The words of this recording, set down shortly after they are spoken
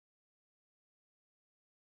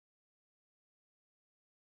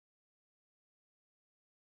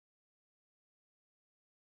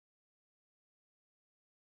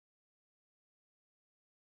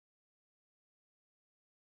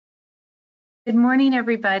Good morning,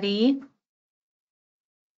 everybody.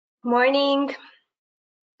 Morning.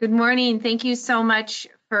 Good morning. Thank you so much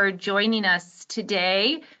for joining us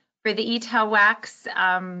today for the ItalWax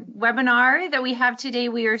webinar that we have today.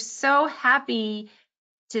 We are so happy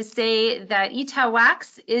to say that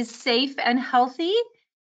ItalWax is safe and healthy.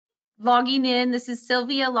 Logging in, this is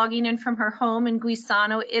Sylvia logging in from her home in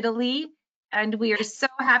Guisano, Italy. And we are so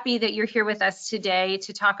happy that you're here with us today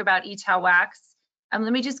to talk about ItalWax.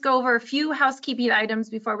 Let me just go over a few housekeeping items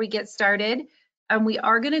before we get started. We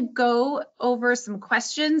are going to go over some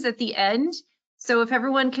questions at the end. So if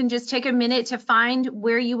everyone can just take a minute to find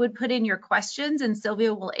where you would put in your questions, and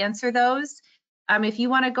Sylvia will answer those. If you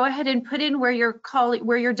want to go ahead and put in where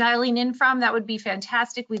you're dialing in from, that would be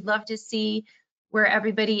fantastic. We'd love to see where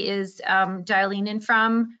everybody is dialing in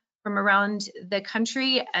from around the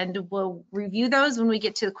country, and we'll review those when we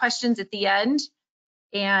get to the questions at the end.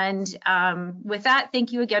 And with that,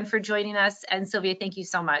 thank you again for joining us. And Sylvia, thank you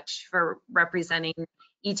so much for representing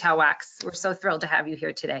ItalWax. We're so thrilled to have you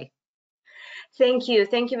here today. Thank you.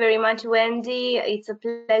 Thank you very much, Wendy. It's a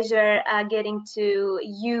pleasure getting to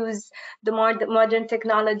use the modern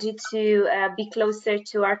technology to be closer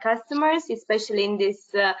to our customers, especially in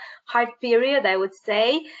this hard period, I would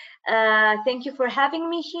say. Thank you for having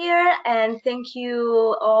me here, and thank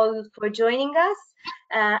you all for joining us.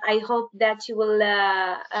 I hope that you will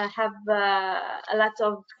have a lot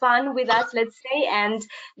of fun with us, let's say, and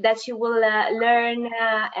that you will learn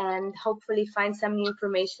and hopefully find some new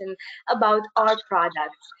information about our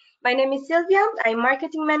products. My name is Sylvia. I'm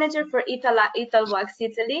marketing manager for ItalWax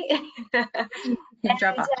Italy. And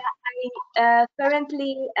I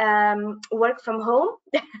currently work from home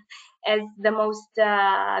as the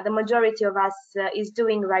majority of us is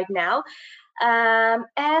doing right now.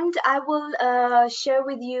 And I will share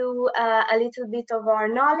with you a little bit of our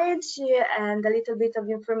knowledge and a little bit of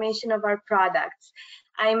information of our products.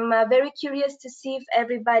 I'm very curious to see if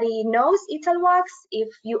everybody knows ItalWax, if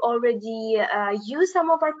you already use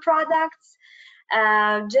some of our products.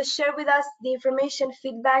 Just share with us the information,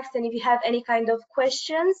 feedbacks, and if you have any kind of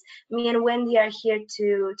questions, me and Wendy are here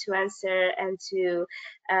to answer and to,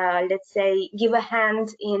 let's say, give a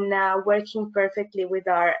hand in working perfectly with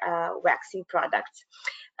our waxing products.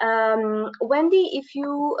 Wendy, if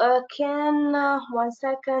you can, 1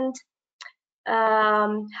 second,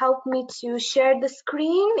 help me to share the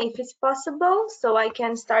screen if it's possible so I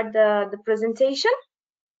can start the presentation.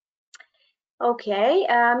 Okay,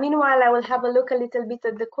 meanwhile, I will have a look a little bit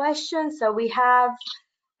at the questions. So we have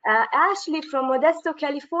Ashley from Modesto,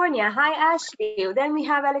 California. Hi, Ashley. Then we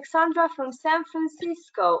have Alexandra from San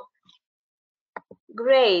Francisco.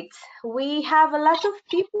 Great. We have a lot of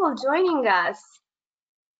people joining us.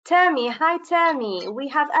 Tammy, hi, Tammy. We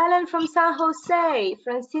have Ellen from San Jose,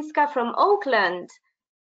 Francisca from Oakland.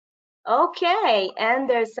 Okay, and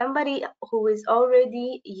there's somebody who is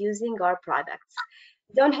already using our products.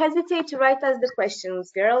 Don't hesitate to write us the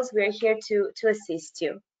questions, girls. We're here to assist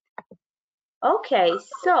you. Okay,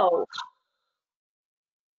 so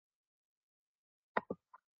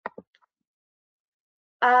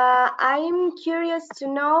I'm curious to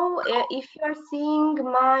know if you're seeing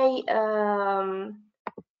my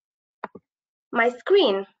my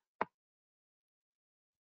screen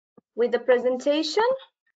with the presentation.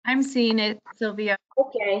 I'm seeing it, Sylvia.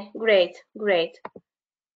 Okay, great, great.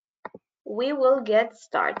 We will get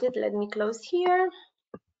started. Let me close here.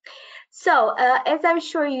 So, as I'm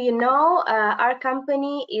sure you know, our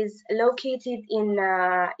company is located in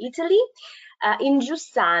Italy, in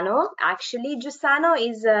Giussano. Actually, Giussano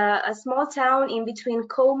is a small town in between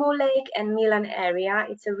Como Lake and Milan area.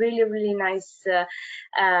 It's a really, really nice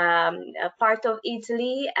part of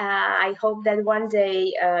Italy. I hope that one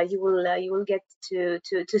day you will get to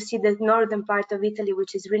see the northern part of Italy,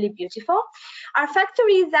 which is really beautiful. Our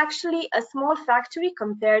factory is actually a small factory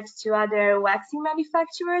compared to other waxing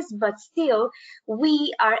manufacturers, but still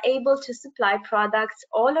we are able to supply products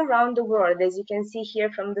all around the world, as you can see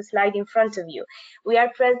here from the slide in front of you. We are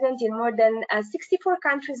present in more than 64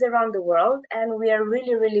 countries around the world, and we are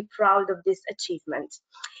really, really proud of this achievement.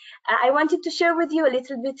 I wanted to share with you a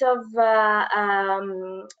little bit of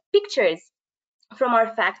pictures from our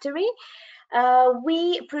factory.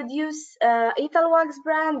 We produce ItalWax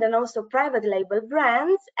brand and also private label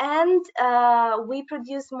brands, and we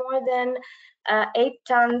produce more than 8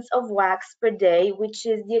 tons of wax per day, which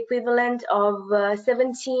is the equivalent of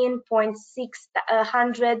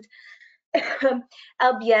 17,600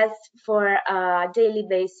 lbs for daily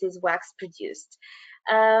basis wax produced.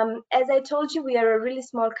 As I told you, we are a really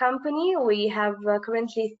small company. We have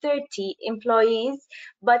currently 30 employees,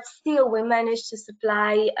 but still we managed to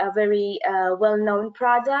supply a very well-known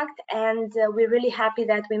product, and we're really happy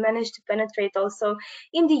that we managed to penetrate also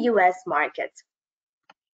in the US market.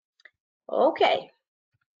 Okay.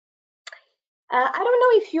 I don't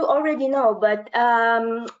know if you already know, but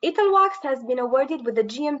ItalWax has been awarded with the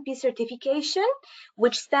GMP certification,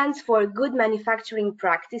 which stands for Good Manufacturing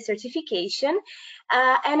Practice certification.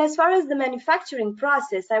 And as far as the manufacturing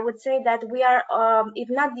process, I would say that we are, if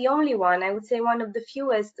not the only one, I would say one of the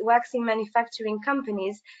fewest waxing manufacturing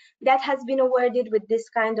companies that has been awarded with this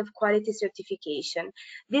kind of quality certification.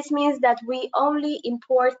 This means that we only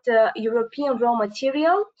import European raw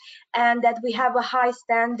material, and that we have a high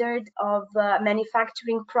standard of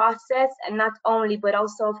manufacturing process, and not only but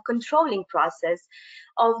also of controlling process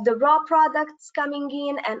of the raw products coming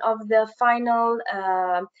in and of the final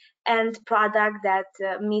end product that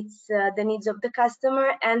meets the needs of the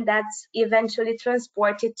customer, and that's eventually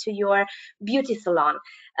transported to your beauty salon.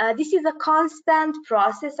 This is a constant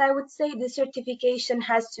process, I would say. The certification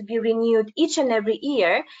has to be renewed each and every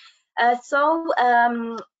year.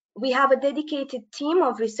 We have a dedicated team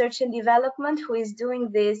of research and development who is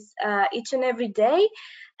doing this each and every day.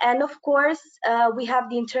 And of course, we have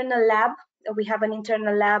the internal lab. We have an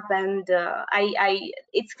internal lab, and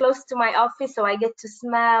it's close to my office, so I get to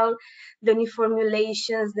smell the new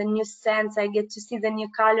formulations, the new scents. I get to see the new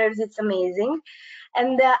colors. It's amazing.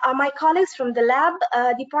 And my colleagues from the lab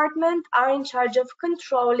department are in charge of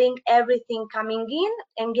controlling everything coming in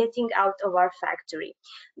and getting out of our factory.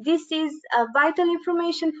 This is vital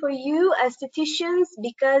information for you as estheticians,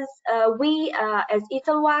 because we as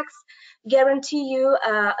ItalWax guarantee you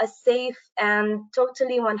a safe and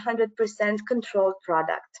totally 100% controlled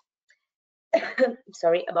product.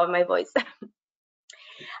 Sorry about my voice.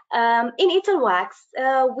 In ItalWax,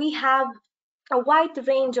 we have a wide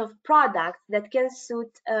range of products that can suit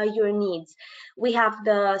your needs. We have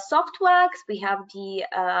the soft wax, we have the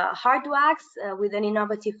hard wax with an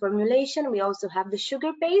innovative formulation. We also have the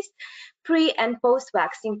sugar paste, pre and post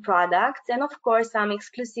waxing products, and of course some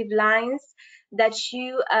exclusive lines that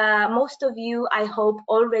you, most of you, I hope,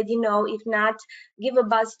 already know. If not, give a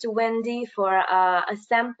buzz to Wendy for a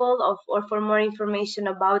sample of, or for more information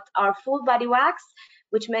about our full body wax,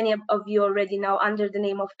 which many of you already know under the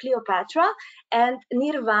name of Cleopatra, and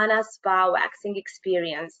Nirvana Spa Waxing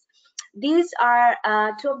Experience. These are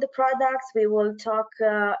two of the products we will talk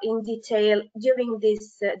in detail during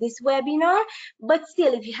this webinar. But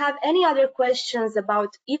still, if you have any other questions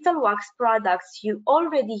about ItalWax products you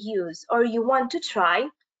already use or you want to try,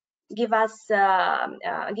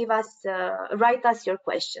 write us your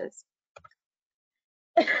questions.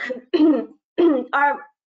 Our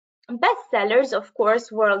bestsellers, of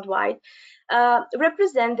course, worldwide,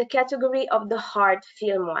 represent the category of the hard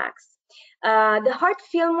film wax. The hard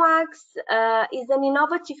film wax is an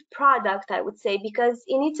innovative product, I would say, because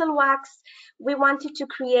in ItalWax, we wanted to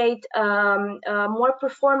create a more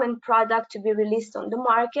performant product to be released on the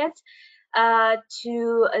market,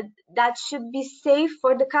 that should be safe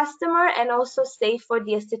for the customer and also safe for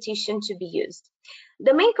the esthetician to be used.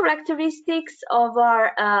 The main characteristics of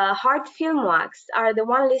our hard film wax are the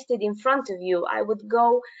one listed in front of you. I would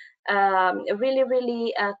go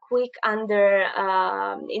really quick under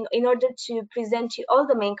in order to present you all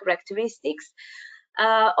the main characteristics.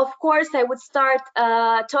 Of course, I would start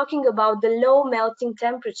talking about the low melting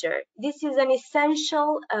temperature. This is an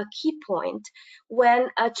essential key point when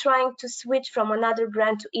trying to switch from another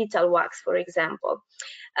brand to ItalWax, for example.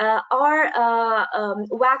 Our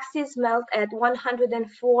waxes melt at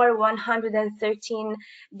 104, 113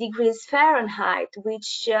 degrees Fahrenheit,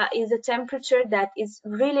 which is a temperature that is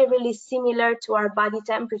really similar to our body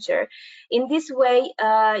temperature. In this way,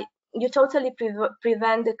 you totally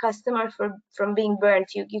prevent the customer from being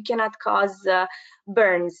burnt. You cannot cause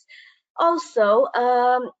burns. Also,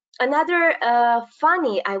 another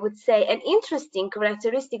funny, I would say, and interesting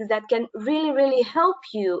characteristic that can really help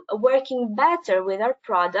you working better with our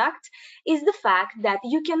product is the fact that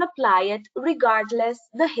you can apply it regardless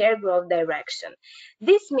the hair growth direction.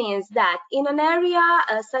 This means that in an area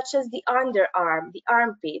such as the underarm, the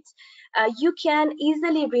armpits, you can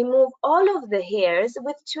easily remove all of the hairs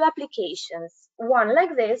with two applications, one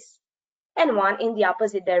like this and one in the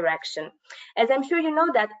opposite direction. As I'm sure you know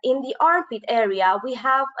that in the armpit area, we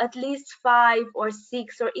have at least 5 or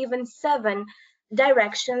 6 or even 7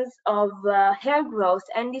 directions of hair growth,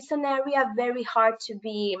 and it's an area very hard to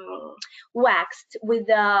be waxed with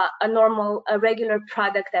a regular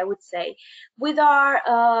product, I would say. With our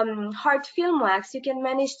hard film wax, you can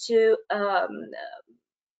manage to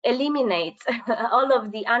eliminate all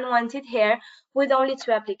of the unwanted hair with only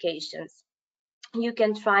 2 applications. You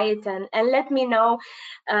can try it and let me know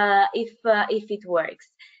if it works.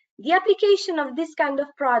 The application of this kind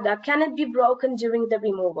of product cannot be broken during the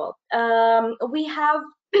removal. We have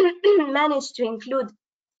managed to include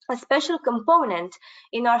a special component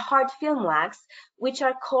in our hard film wax, which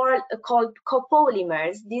are called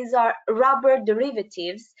copolymers. These are rubber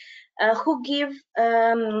derivatives who give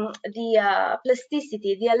the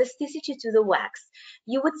plasticity, the elasticity to the wax.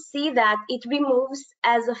 You would see that it removes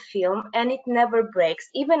as a film and it never breaks.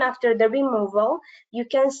 Even after the removal, you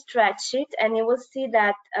can stretch it and you will see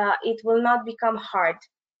that it will not become hard.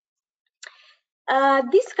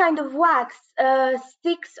 This kind of wax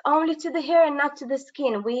sticks only to the hair and not to the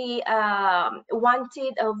skin. We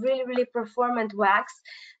wanted a really performant wax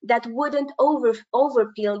that wouldn't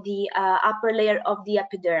overpeel the upper layer of the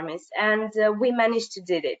epidermis, and we managed to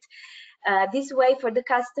do it. This way, for the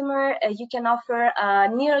customer, you can offer a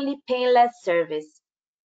nearly painless service.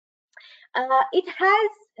 It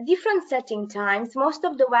has different setting times. Most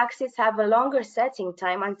of the waxes have a longer setting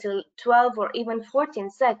time until 12 or even 14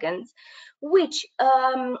 seconds, which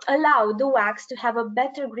allow the wax to have a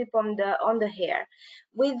better grip on the hair.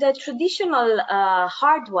 With the traditional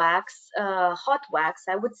hard wax, hot wax,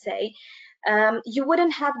 I would say, you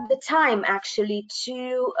wouldn't have the time actually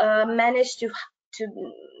to manage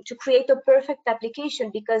to create a perfect application,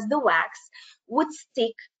 because the wax would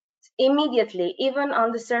stick immediately, even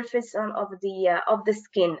on the surface of the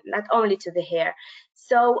skin, not only to the hair.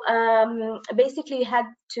 So basically,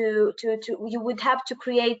 you would have to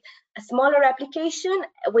create a smaller application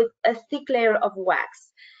with a thick layer of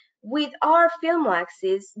wax. With our film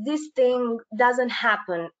waxes, this thing doesn't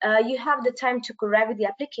happen. You have the time to correct the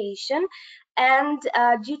application, and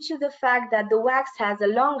due to the fact that the wax has a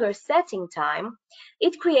longer setting time,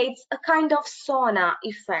 it creates a kind of sauna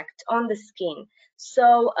effect on the skin.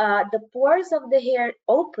 So the pores of the hair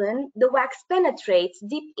open, the wax penetrates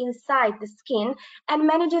deep inside the skin and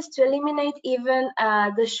manages to eliminate even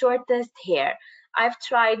the shortest hair. I've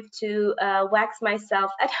tried to wax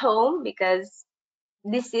myself at home because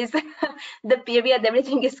this is the period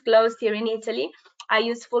everything is closed here in Italy. I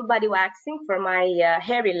use full body waxing for my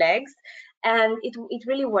hairy legs, and it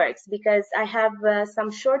really works because I have some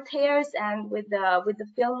short hairs, and with the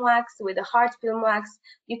film wax, with the hard film wax,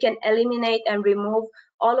 you can eliminate and remove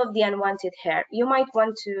all of the unwanted hair. You might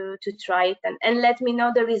want to try it and let me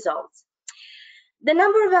know the results. The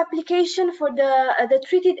number of application for the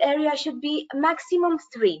treated area should be maximum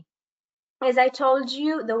 3. As I told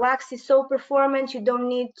you, the wax is so performant, you don't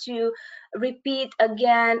need to repeat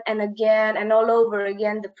again and again and all over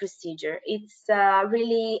again the procedure. It's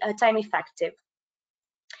really time effective.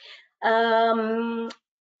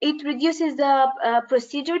 It reduces the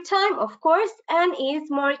procedure time, of course, and is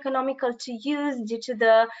more economical to use due to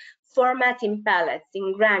the format in pellets,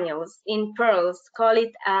 in granules, in pearls. Call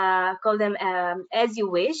them as you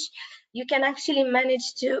wish. You can actually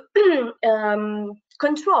manage to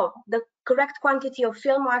control the correct quantity of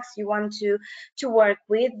film wax you want to work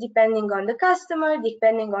with, depending on the customer,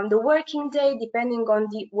 depending on the working day, depending on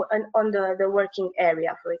the working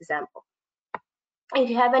area, for example. If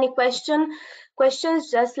you have any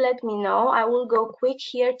questions, just let me know. I will go quick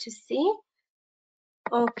here to see.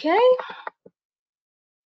 Okay.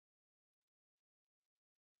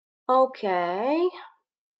 Okay.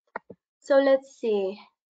 So let's see.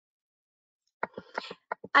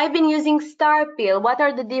 I've been using Star Peel. What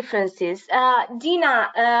are the differences? Dina,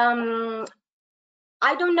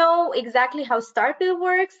 I don't know exactly how Star Peel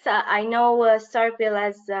works. I know Star Peel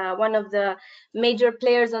as one of the major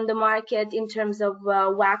players on the market in terms of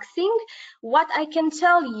waxing. What I can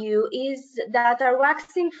tell you is that our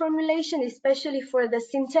waxing formulation, especially for the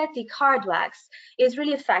synthetic hard wax, is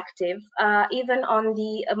really effective, even on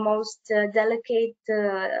the most delicate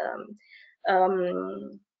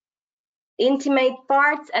intimate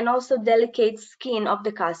parts and also delicate skin of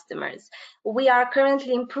the customers. We are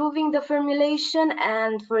currently improving the formulation,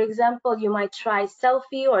 and for example, you might try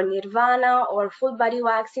Selfie or Nirvana or full body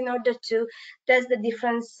wax in order to test the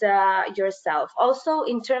difference yourself. Also,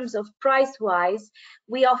 in terms of price wise,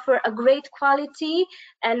 we offer a great quality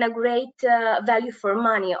and a great value for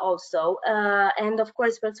money also. And of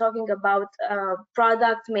course, we're talking about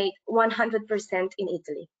product made 100% in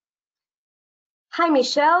Italy. Hi,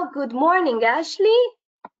 Michelle. Good morning, Ashley.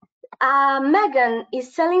 Megan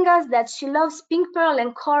is telling us that she loves pink pearl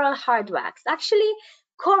and coral hard wax. Actually,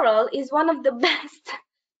 coral is one of the best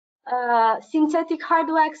synthetic hard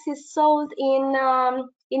waxes sold in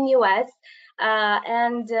US. We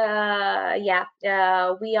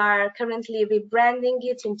are currently rebranding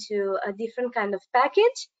it into a different kind of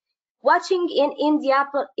package. Watching in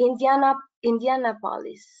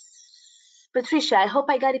Indianapolis. Patricia, I hope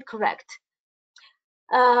I got it correct.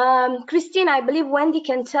 Christine, I believe Wendy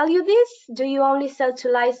can tell you this. Do you only sell to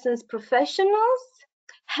licensed professionals?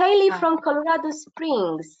 Haley from Colorado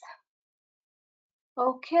Springs.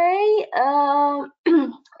 Okay.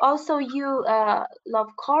 Also, you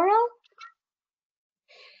love coral.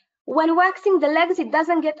 When waxing the legs, it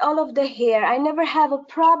doesn't get all of the hair. I never have a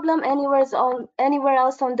problem anywhere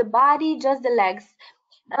else on the body, just the legs.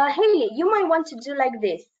 Haley, you might want to do like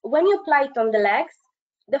this. When you apply it on the legs,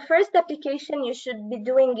 the first application, you should be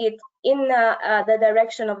doing it in the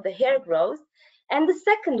direction of the hair growth, and the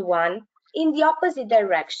second one in the opposite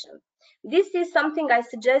direction. This is something I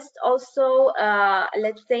suggest also,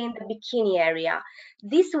 let's say in the bikini area.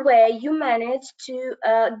 This way you manage to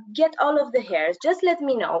get all of the hairs. Just let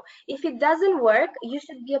me know. If it doesn't work, you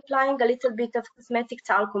should be applying a little bit of cosmetic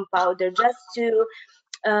talcum powder just to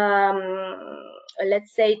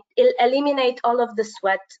let's say eliminate all of the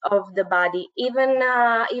sweat of the body, even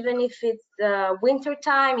if it's winter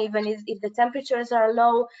time, even if the temperatures are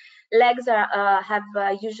low. Legs have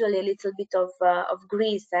usually a little bit of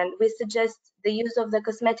grease, and we suggest the use of the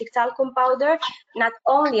cosmetic talcum powder not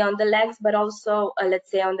only on the legs but also let's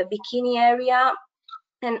say on the bikini area,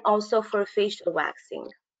 and also for facial waxing.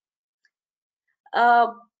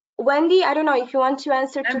 Wendy, I don't know if you want to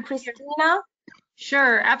answer to Christina.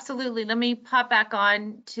 Sure, absolutely. Let me pop back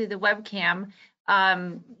on to the webcam.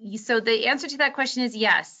 So the answer to that question is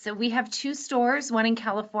yes. So we have 2 stores, one in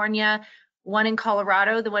California, one in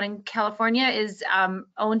Colorado. The one in California is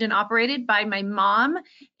owned and operated by my mom,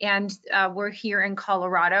 and we're here in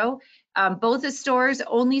Colorado. Both the stores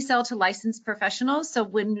only sell to licensed professionals. So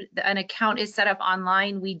when an account is set up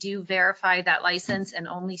online, we do verify that license and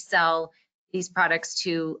only sell these products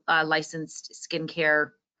to licensed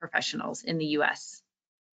skincare professionals in the US.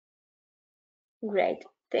 Great.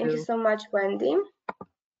 Thank you so much, Wendy.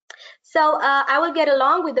 So I will get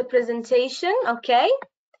along with the presentation, okay?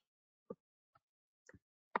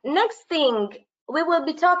 Next thing we will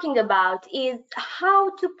be talking about is how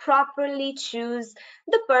to properly choose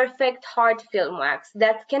the perfect hard film wax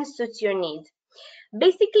that can suit your need.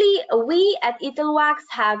 Basically, we at ItalWax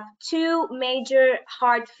have 2 major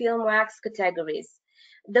hard film wax categories.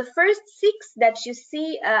 The first 6 that you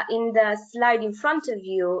see in the slide in front of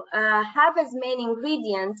you have as main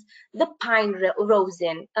ingredients the pine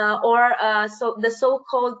rosin so the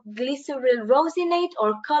so-called glyceryl rosinate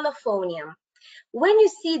or colophonium. When you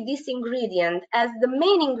see this ingredient as the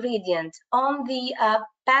main ingredient on the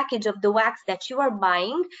package of the wax that you are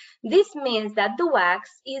buying, this means that the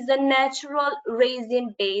wax is a natural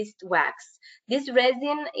resin-based wax. This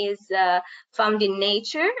resin is found in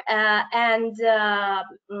nature, and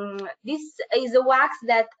this is a wax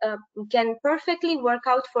that can perfectly work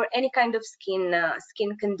out for any kind of skin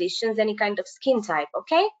conditions, any kind of skin type,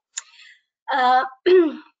 okay?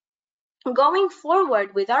 Going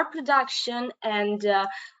forward with our production and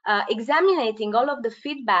examining all of the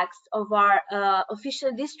feedbacks of our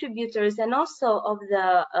official distributors and also of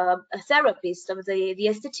the therapists, of the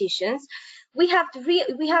estheticians, we have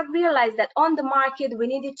realized that on the market we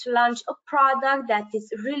needed to launch a product that is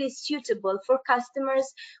really suitable for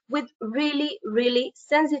customers with really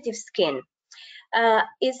sensitive skin.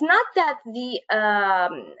 It's not that the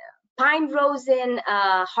pine rosin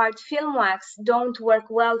hard film wax don't work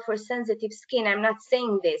well for sensitive skin. I'm not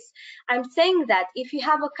saying this. I'm saying that if you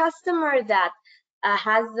have a customer that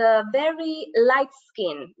has a very light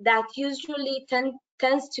skin that usually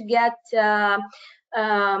tends to get a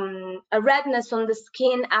redness on the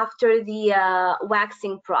skin after the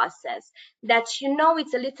waxing process, that you know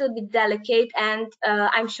it's a little bit delicate, and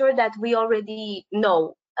I'm sure that we already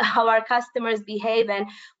know how our customers behave and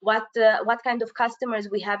what kind of customers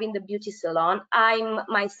we have in the beauty salon. I'm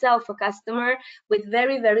myself a customer with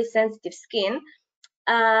very sensitive skin,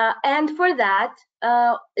 and for that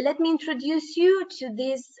let me introduce you to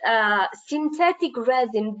these synthetic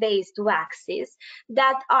resin based waxes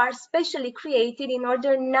that are specially created in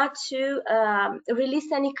order not to release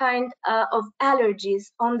any kind of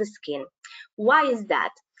allergies on the skin. Why is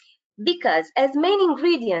that? Because as main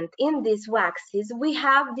ingredient in these waxes, we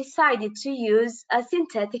have decided to use a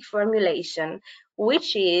synthetic formulation,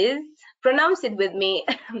 which is, pronounce it with me,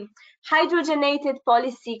 hydrogenated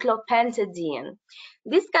polycyclopentadiene.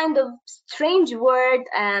 This kind of strange word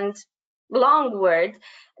and long word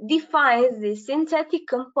defines the synthetic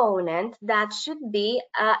component that should be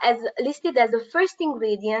listed as a first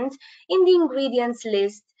ingredient in the ingredients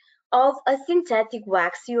list of a synthetic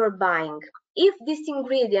wax you are buying. If this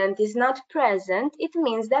ingredient is not present, it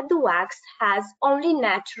means that the wax has only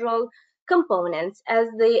natural components, as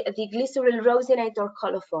the glyceryl rosinate or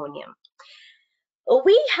colophonium.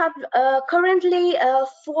 We have currently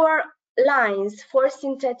four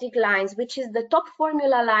synthetic lines, which is the top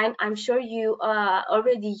formula line. I'm sure you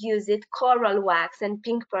already use it. Coral wax and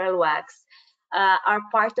pink pearl wax are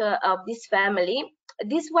part of this family.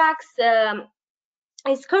 This wax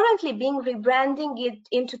is currently being rebranding it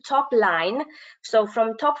into top line. So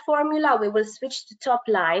from top formula, we will switch to top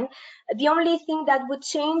line. The only thing that would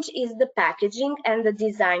change is the packaging and the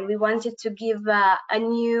design. We wanted to give a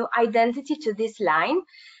new identity to this line.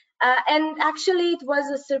 And actually, it was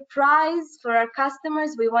a surprise for our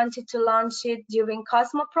customers. We wanted to launch it during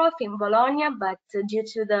Cosmoprof in Bologna, but due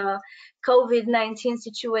to the COVID-19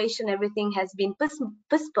 situation, everything has been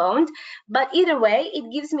postponed. But either way,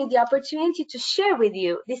 it gives me the opportunity to share with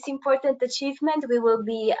you this important achievement. We will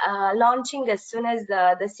be launching as soon as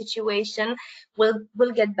the situation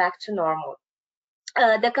will get back to normal.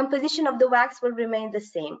 The composition of the wax will remain the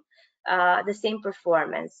same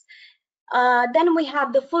performance. Then we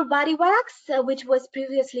have the full body wax, which was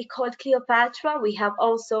previously called Cleopatra. We have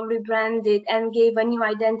also rebranded and gave a new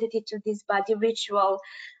identity to this body ritual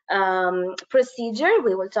procedure.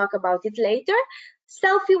 We will talk about it later.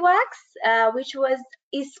 Selfie wax, which was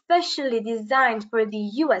especially designed for the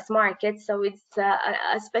US market, so it's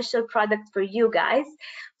a special product for you guys,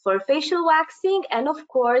 for facial waxing, and of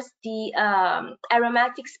course the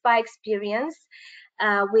aromatic spa experience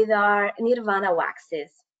with our Nirvana waxes.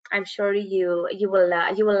 I'm sure you will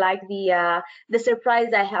like the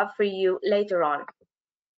surprise I have for you later on.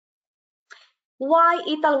 Why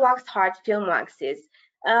ItalWax hard film waxes?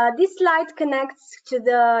 This slide connects to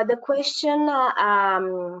the question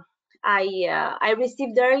I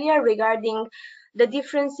received earlier regarding the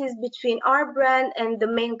differences between our brand and the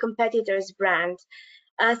main competitor's brand.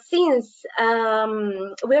 Since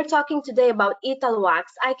we're talking today about ItalWax,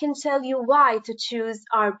 I can tell you why to choose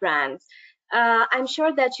our brand. I'm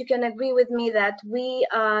sure that you can agree with me that we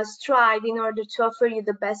strive in order to offer you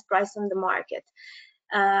the best price on the market.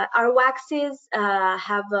 Our waxes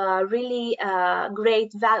have a really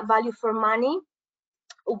great value for money.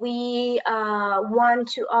 We want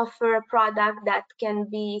to offer a product that can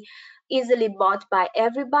be easily bought by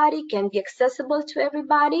everybody, can be accessible to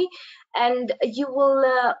everybody, and you will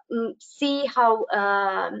see how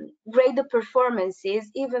great the performance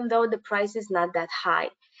is, even though the price is not that high.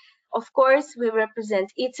 Of course, we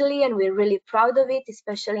represent Italy and we're really proud of it,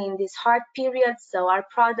 especially in this hard period. So our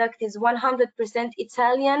product is 100%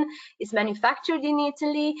 Italian, is manufactured in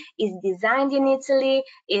Italy, is designed in Italy,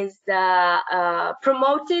 is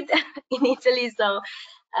promoted in Italy. So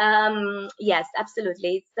yes,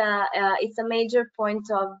 absolutely, it's a major point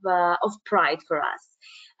of pride for us.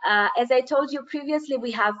 As I told you previously,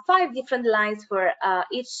 we have 5 different lines for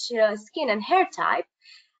each skin and hair type.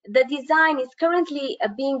 The design is currently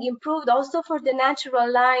being improved also for the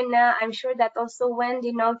natural line. I'm sure that also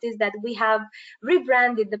Wendy noticed that we have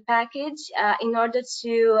rebranded the package in order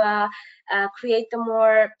to create a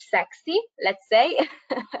more sexy, let's say,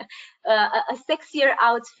 a sexier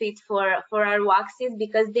outfit for our waxes,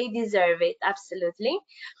 because they deserve it, absolutely.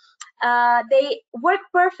 They work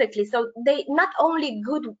perfectly, so they not only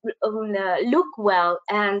look well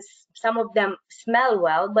and some of them smell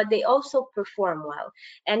well, but they also perform well.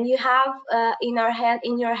 And you have in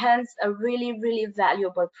your hands a really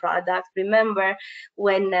valuable product. Remember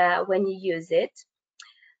when you use it.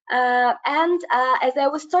 As I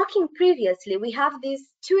was talking previously, we have these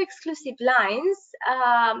 2 exclusive lines,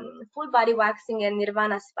 full body waxing and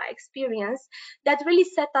Nirvana Spa Experience, that really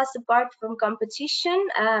set us apart from competition,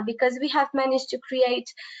 because we have managed to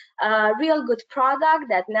create a real good product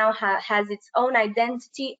that now has its own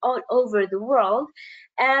identity all over the world.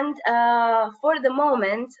 And for the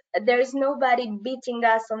moment, there is nobody beating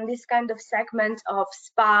us on this kind of segment of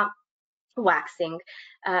spa waxing,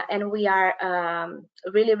 and we are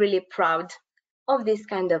really proud of this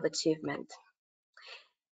kind of achievement.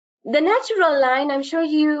 The natural line, I'm sure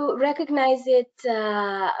you recognize it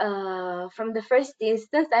from the first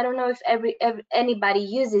instance. I don't know if anybody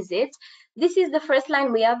uses it. This is the first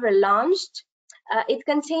line we ever launched. It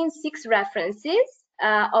contains 6 references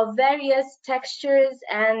of various textures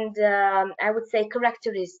and I would say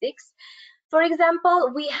characteristics. For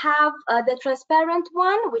example, we have the transparent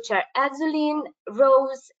one, which are azulene,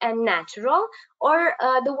 rose, and natural, or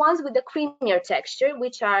the ones with the creamier texture,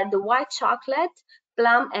 which are the white chocolate,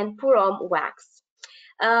 plum, and pour-homme wax.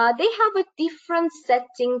 they have a different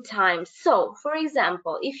setting time. So, for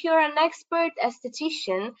example, if you're an expert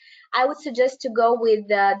esthetician, I would suggest to go with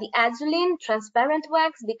the Azulin transparent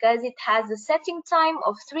wax because it has a setting time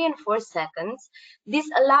of 3 and 4 seconds. This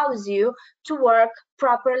allows you to work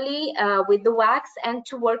properly with the wax and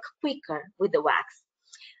to work quicker with the wax.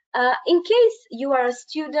 In case you are a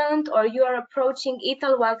student or you are approaching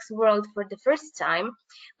ItalWax world for the first time,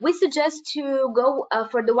 we suggest to go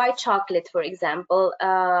for the white chocolate, for example,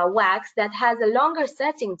 wax that has a longer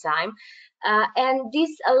setting time. And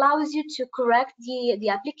this allows you to correct the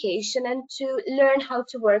application and to learn how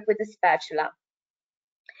to work with the spatula.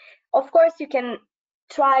 Of course, you can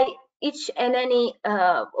try each and any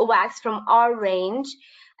wax from our range,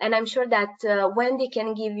 and I'm sure that Wendy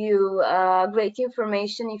can give you great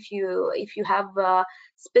information if you have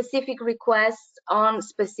specific requests on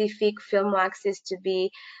specific film waxes to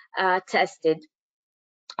be tested.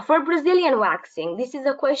 For Brazilian waxing, this is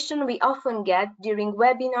a question we often get during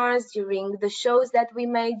webinars, during the shows that we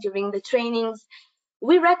make, during the trainings.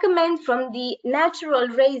 We recommend from the natural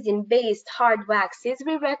resin-based hard waxes,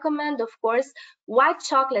 we recommend, of course, white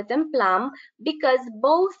chocolate and plum because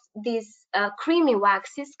both these creamy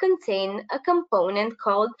waxes contain a component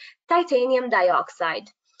called titanium dioxide.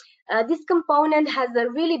 This component has a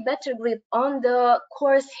really better grip on the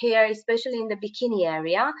coarse hair, especially in the bikini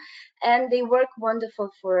area, and they work wonderful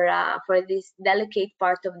for this delicate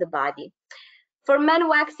part of the body. For men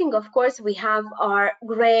waxing, of course, we have our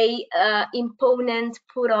gray imponent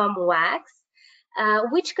put-on wax,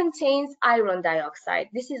 which contains iron dioxide.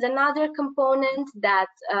 This is another component that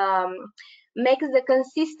makes the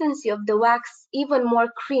consistency of the wax even more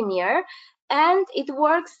creamier, and it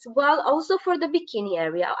works well also for the bikini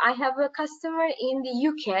area. I have a customer in the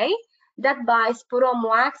UK that buys put-on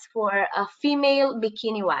wax for a female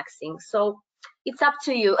bikini waxing. So it's up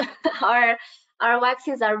to you. Our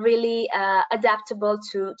waxes are really adaptable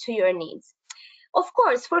to your needs. Of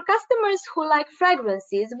course, for customers who like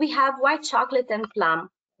fragrances, we have white chocolate and plum.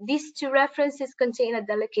 These two references contain a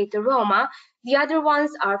delicate aroma. The other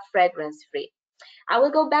ones are fragrance-free. I will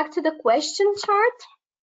go back to the question chart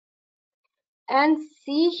and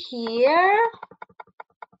see here.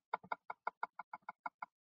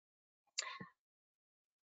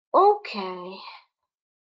 Okay.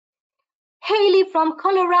 Haley from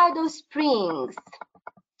Colorado Springs.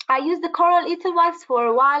 I used the Coral ItalWax for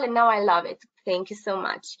a while and now I love it. Thank you so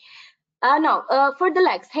much. For the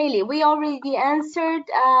legs, Haley, we already answered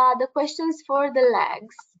the questions for the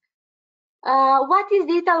legs. What is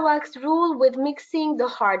the ItalWax rule with mixing the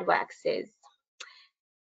hard waxes?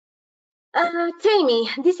 Tammy,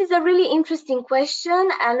 this is a really interesting question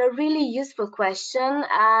and a really useful question.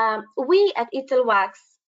 We at ItalWax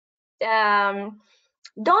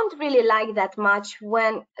don't really like that much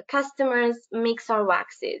when customers mix our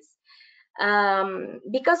waxes.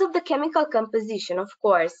 Because of the chemical composition, of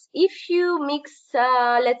course. If you mix,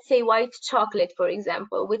 let's say, white chocolate, for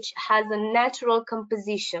example, which has a natural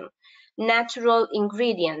composition, natural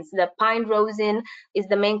ingredients, the pine rosin is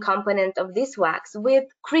the main component of this wax, with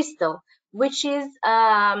crystal, which is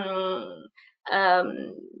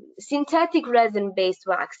synthetic resin-based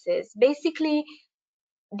waxes. Basically,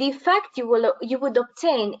 the effect you would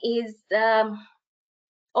obtain is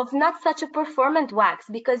of not such a performant wax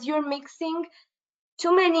because you're mixing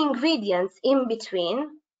too many ingredients in between,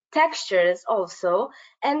 textures also,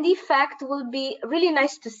 and the effect will be really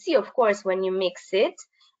nice to see, of course, when you mix it.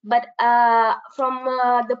 But from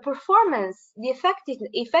the performance, the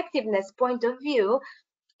effectiveness point of view,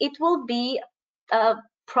 it will be a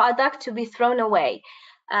product to be thrown away.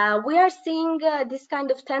 We are seeing this kind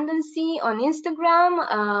of tendency on Instagram,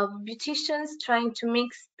 beauticians trying to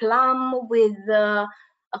mix plum with a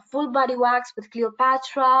full body wax with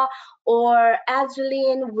Cleopatra or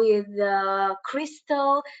Azulin with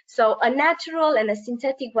crystal. So a natural and a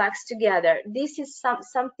synthetic wax together. This is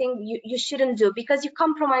something you shouldn't do because you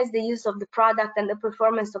compromise the use of the product and the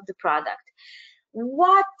performance of the product.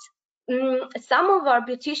 What some of our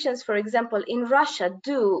beauticians, for example, in Russia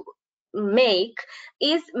do make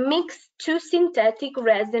is mix two synthetic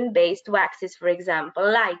resin-based waxes, for example,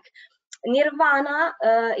 like Nirvana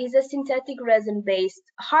is a synthetic resin-based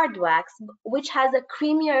hard wax, which has a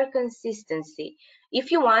creamier consistency.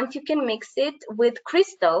 If you want, you can mix it with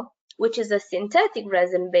crystal, which is a synthetic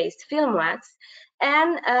resin-based film wax,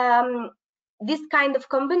 and this kind of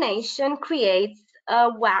combination creates a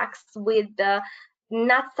wax with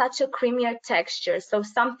not such a creamier texture, so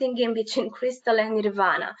something in between crystal and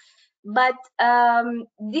Nirvana. But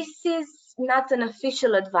this is not an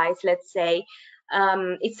official advice, let's say.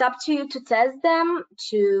 It's up to you to test them,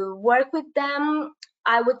 to work with them.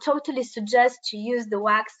 I would totally suggest to use the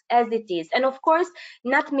wax as it is, and of course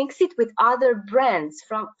not mix it with other brands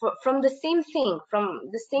from the same thing, from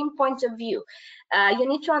the same point of view. You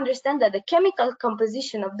need to understand that the chemical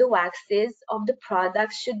composition of the waxes of the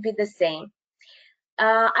products should be the same.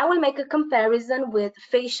 I will make a comparison with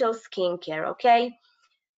facial skincare, okay?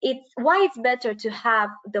 It's why it's better to have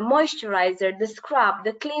the moisturizer, the scrub,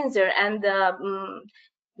 the cleanser, and the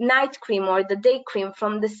night cream or the day cream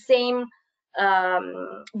from the same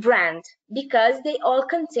brand, because they all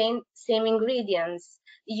contain same ingredients.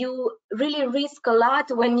 You really risk a lot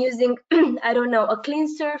when using I don't know, a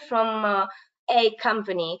cleanser from A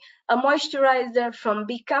company, a moisturizer from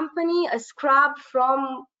B company, a scrub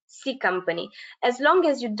from C company. As long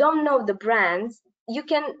as you don't know the brands, you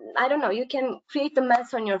can, I don't know, you can create a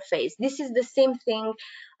mess on your face. This is the same thing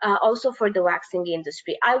also for the waxing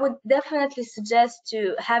industry. I would definitely suggest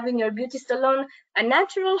to have in your beauty salon a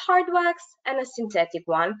natural hard wax and a synthetic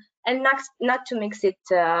one, and not to mix it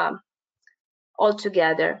all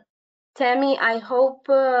together. Tammy, I hope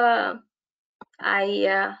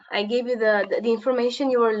I gave you the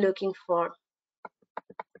information you were looking for.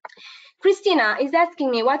 Christina is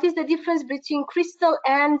asking me, what is the difference between crystal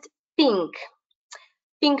and pink?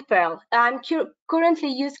 Pink pearl. I'm currently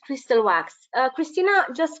use crystal wax. Christina,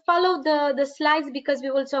 just follow the slides because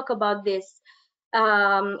we will talk about this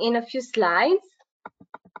in a few slides.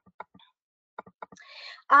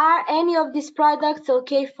 Are any of these products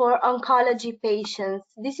okay for oncology patients?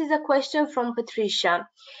 This is a question from Patricia.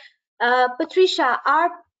 Patricia,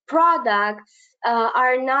 our products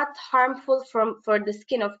are not harmful for the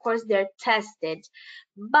skin. Of course, they're tested,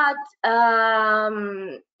 but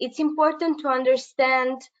it's important to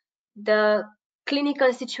understand the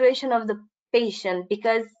clinical situation of the patient,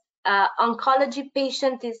 because oncology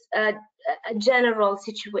patient is a general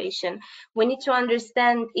situation. We need to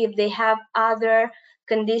understand if they have other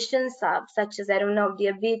conditions such as, I don't know,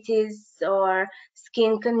 diabetes or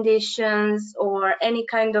skin conditions or any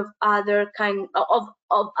kind of other kind of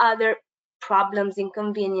other problems,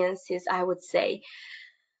 inconveniences, I would say.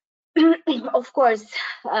 Of course,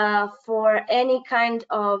 for any kind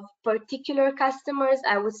of particular customers,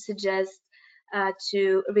 I would suggest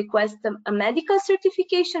to request a medical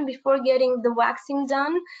certification before getting the waxing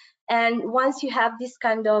done. And once you have this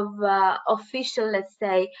kind of official, let's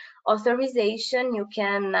say, authorization, you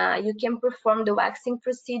can perform the waxing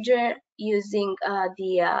procedure using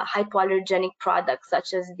the hypoallergenic products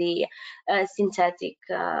such as the synthetic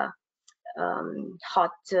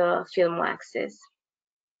hot film waxes.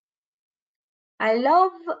 I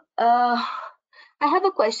love, I have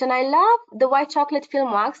a question. I love the white chocolate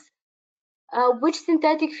film wax. Which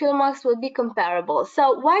synthetic film wax will be comparable?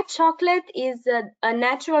 So white chocolate is a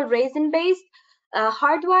natural resin-based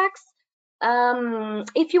hard wax.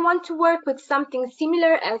 If you want to work with something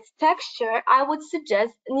similar as texture, I would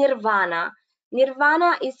suggest Nirvana.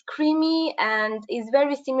 Nirvana is creamy and is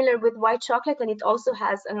very similar with white chocolate, and it also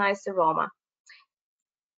has a nice aroma.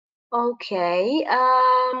 Okay.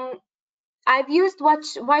 I've used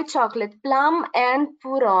white chocolate, plum, and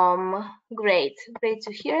purom. Great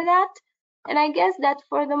to hear that. And I guess that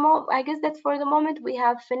for the moment we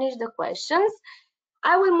have finished the questions.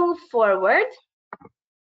 I will move forward.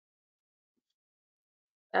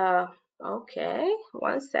 Okay,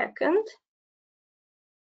 1 second.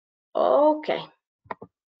 Okay,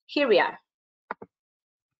 here we are.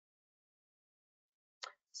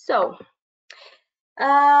 So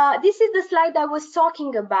this is the slide I was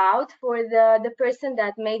talking about for the person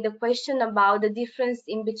that made the question about the difference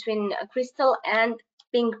in between crystal and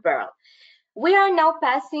pink pearl. We are now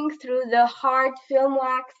passing through the hard film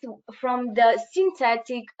wax from the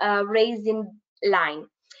synthetic resin line.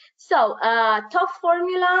 So top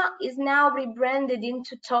formula is now rebranded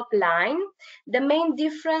into top line. The main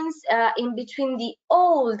difference in between the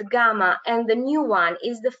old gamma and the new one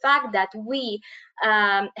is the fact that we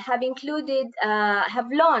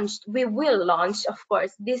we will launch, of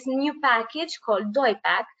course, this new package called Doi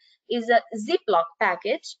Pack. Is a Ziploc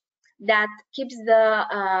package that keeps the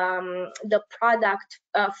product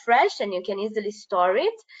fresh, and you can easily store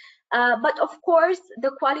it. But of course,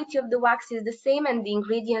 the quality of the wax is the same and the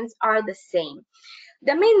ingredients are the same.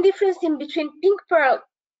 The main difference in between pink pearl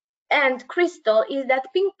and crystal is that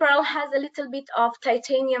pink pearl has a little bit of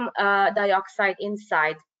titanium dioxide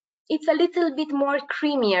inside. It's a little bit more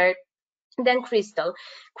creamier than crystal.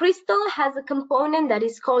 Crystal has a component that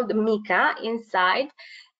is called mica inside,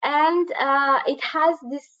 and it has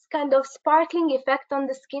this kind of sparkling effect on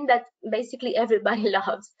the skin that basically everybody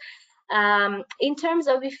loves. In terms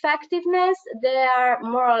of effectiveness, they are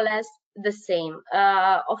more or less the same.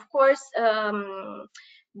 Of course,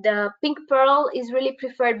 The pink pearl is really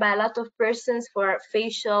preferred by a lot of persons for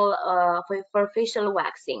facial for facial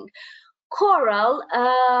waxing. Coral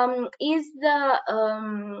is the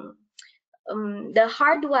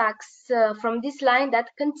hard wax from this line that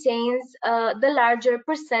contains the larger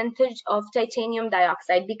percentage of titanium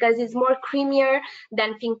dioxide, because it's more creamier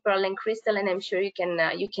than pink pearl and crystal, and I'm sure you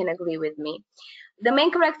can agree with me. The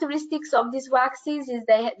main characteristics of these waxes is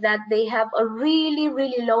that they have a really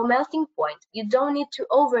low melting point. You don't need to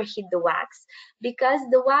overheat the wax, because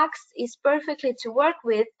the wax is perfectly to work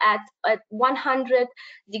with at 100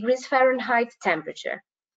 degrees Fahrenheit temperature.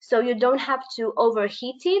 So you don't have to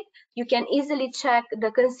overheat it. You can easily check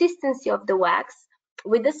the consistency of the wax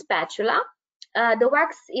with a spatula. The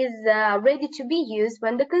wax is ready to be used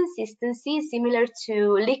when the consistency is similar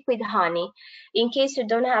to liquid honey. In case you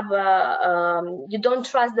don't have you don't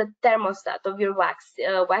trust the thermostat of your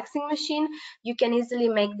waxing machine, you can easily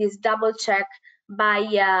make this double check by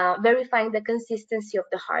verifying the consistency of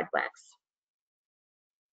the hard wax.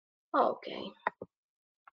 Okay.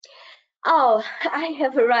 Oh, I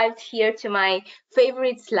have arrived here to my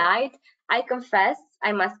favorite slide. I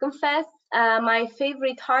must confess, my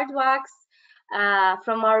favorite hard wax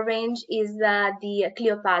from our range is the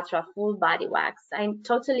Cleopatra full body wax. I'm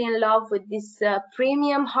totally in love with this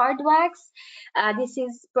premium hard wax. This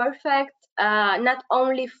is perfect not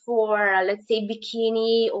only for let's say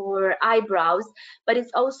bikini or eyebrows, but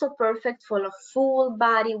it's also perfect for a full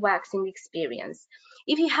body waxing experience.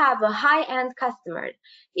 If you have a high-end customer,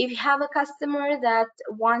 if you have a customer that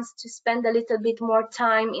wants to spend a little bit more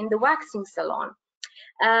time in the waxing salon,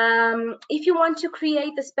 if you want to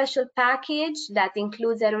create a special package that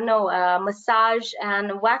includes, I don't know, a massage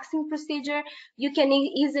and waxing procedure, you can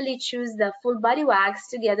easily choose the full body wax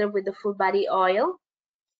together with the full body oil.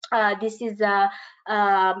 This is a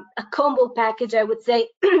combo package, I would say.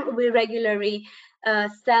 We regularly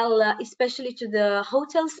sell, especially to the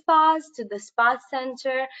hotel spas, to the spa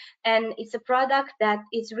center, and it's a product that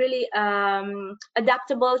is really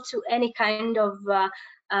adaptable to any kind of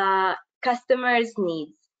customers'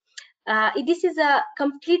 needs. This is a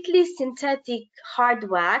completely synthetic hard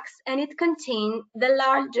wax, and it contains the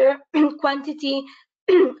larger quantity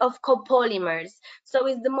of copolymers. So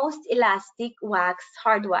it's the most elastic wax,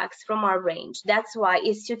 hard wax from our range. That's why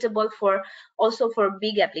it's suitable for also for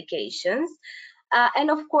big applications.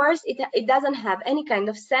 And of course, it doesn't have any kind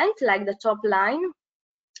of scent like the top line.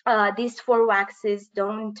 These four waxes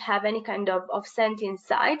don't have any kind of scent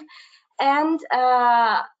inside, and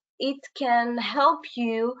it can help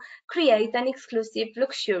you create an exclusive,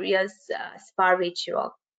 luxurious spa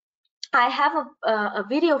ritual. I have a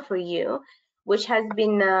video for you, which has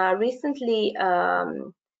been recently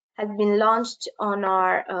has been launched on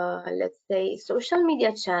our let's say social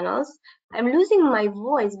media channels. I'm losing my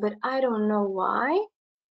voice, but I don't know why.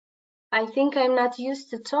 I think I'm not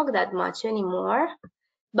used to talk that much anymore.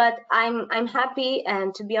 But I'm happy,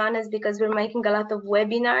 and to be honest, because we're making a lot of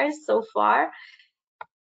webinars so far.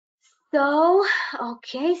 So,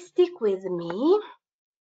 okay, stick with me.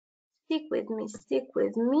 Stick with me, stick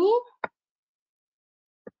with me.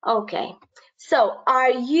 Okay, so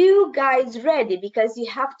are you guys ready? Because you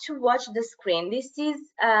have to watch the screen. This is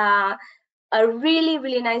a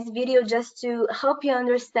really nice video just to help you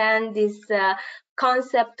understand this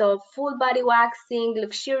concept of full body waxing,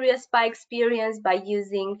 luxurious spa experience by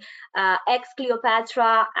using ex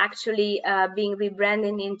Cleopatra actually being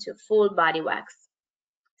rebranded into full body wax.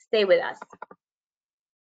 Stay with us.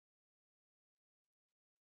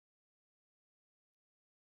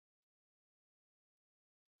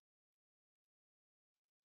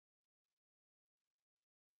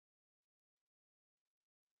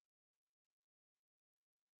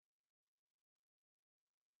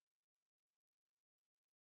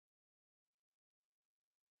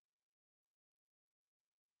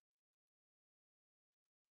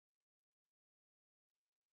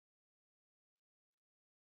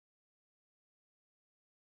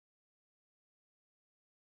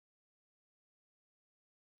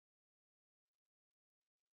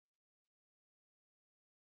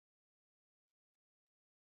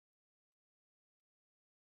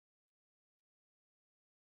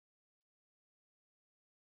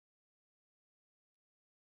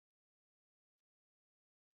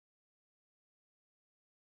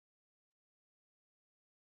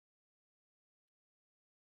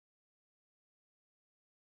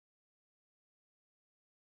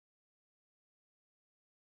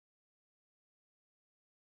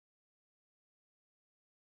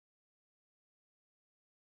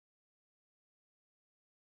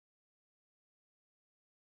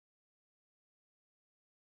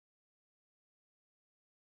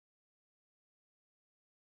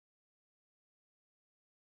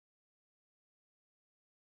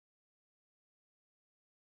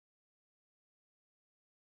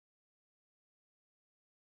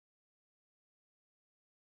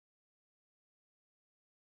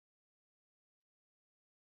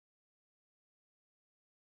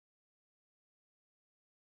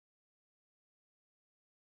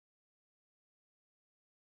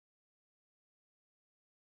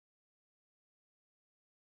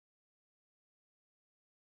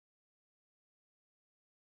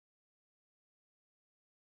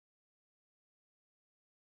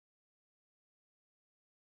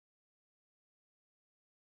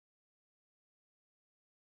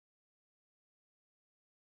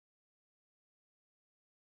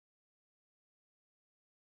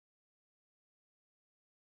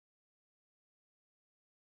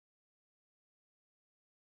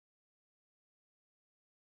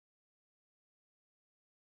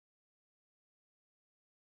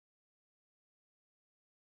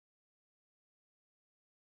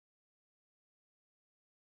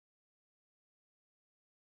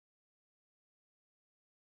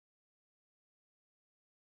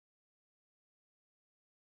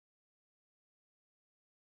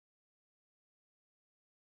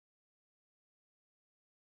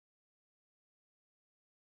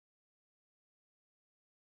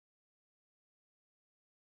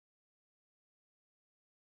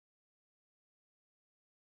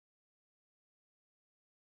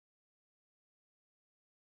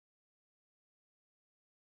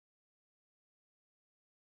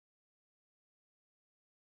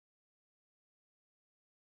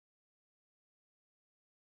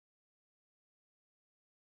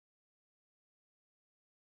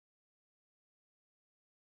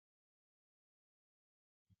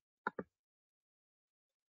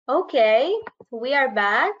 Okay, we are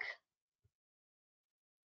back.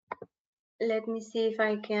 Let me see if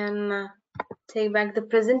I can take back the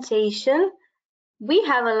presentation. We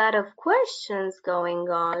have a lot of questions going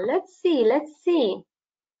on. Let's see.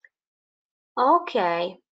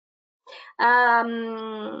 Okay.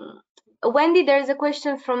 Wendy, there's a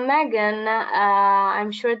question from Megan.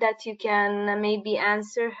 I'm sure that you can maybe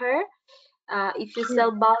answer her. If you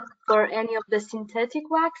sell bulk for any of the synthetic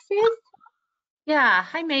waxes? Yeah,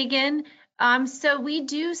 hi Megan. So we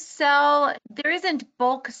do sell, there isn't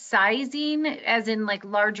bulk sizing as in like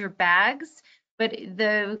larger bags, but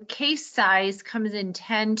the case size comes in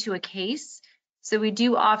 10 to a case. So we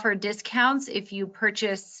do offer discounts if you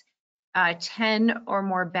purchase 10 or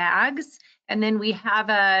more bags. And then we have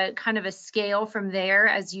a kind of a scale from there.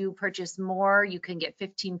 As you purchase more, you can get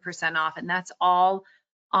 15% off. And that's all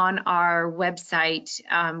on our website,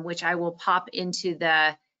 which I will pop into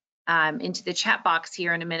the chat box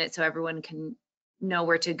here in a minute so everyone can know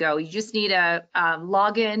where to go. You just need a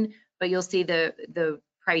login, but you'll see the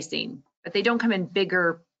pricing. But they don't come in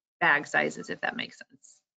bigger bag sizes, if that makes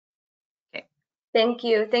sense. Okay. Thank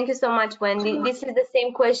you. Thank you so much, Wendy. This is the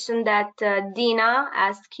same question that Dina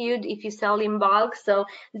asked you if you sell in bulk. So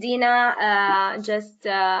Dina, just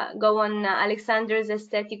go on Alexander's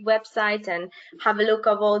Aesthetic website and have a look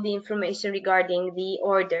of all the information regarding the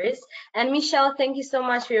orders. And Michelle, thank you so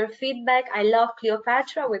much for your feedback. I love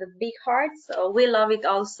Cleopatra with a big heart, so we love it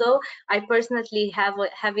also. I personally have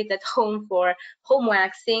it at home for home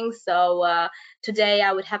waxing. So today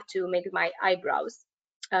I would have to make my eyebrows.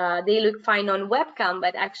 They look fine on webcam,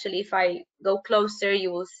 but actually if I go closer,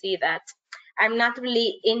 you will see that I'm not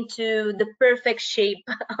really into the perfect shape.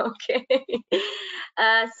 Okay.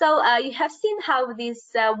 So you have seen how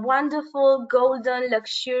this wonderful golden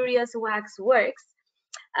luxurious wax works.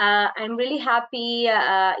 I'm really happy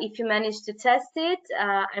if you managed to test it.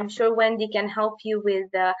 I'm sure Wendy can help you with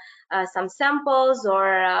some samples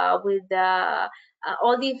or with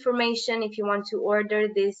all the information if you want to order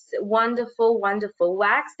this wonderful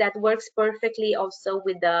wax that works perfectly also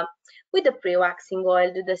with the pre-waxing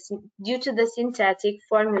oil due to the synthetic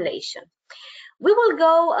formulation. We will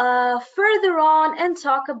go further on and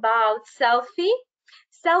talk about Selfie.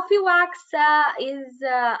 Selfie wax is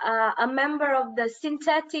a member of the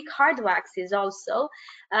synthetic hard waxes also.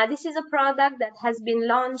 This is a product that has been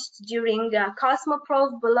launched during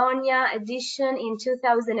Cosmoprof Bologna edition in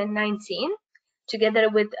 2019, together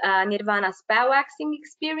with Nirvana Spa Waxing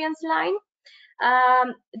Experience line.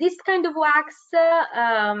 This kind of wax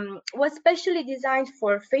was specially designed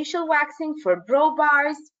for facial waxing, for brow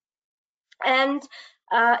bars, and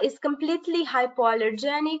is completely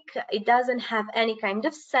hypoallergenic. It doesn't have any kind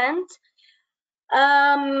of scent.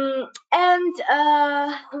 And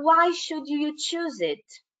why should you choose it?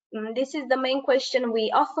 This is the main question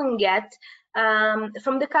we often get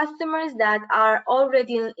from the customers that are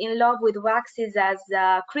already in love with waxes as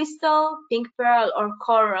crystal, pink pearl, or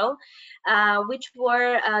coral, which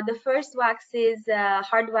were the first waxes,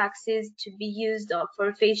 hard waxes, to be used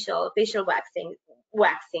for facial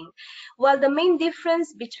waxing. Well, the main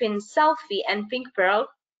difference between Selfie and pink pearl,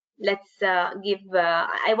 let's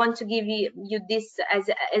I want to give you this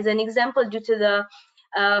as an example due to the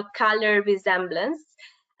color resemblance,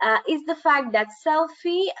 is the fact that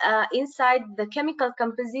Selfie inside the chemical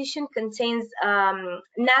composition contains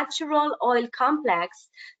natural oil complex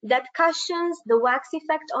that cushions the wax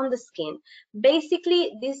effect on the skin.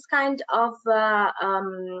 Basically, this kind of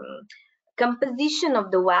composition of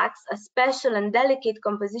the wax, a special and delicate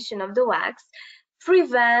composition of the wax,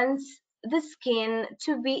 prevents the skin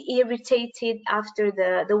to be irritated after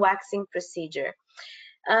the waxing procedure.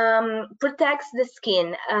 Protects the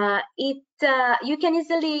skin. You can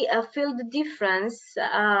easily feel the difference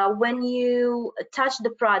when you touch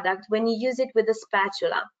the product, when you use it with a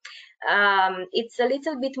spatula. It's a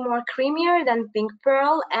little bit more creamier than pink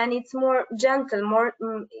pearl, and it's more gentle,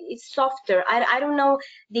 it's softer. I don't know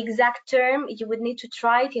the exact term. You would need to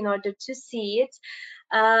try it in order to see it.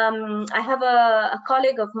 I have a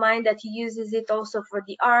colleague of mine that uses it also for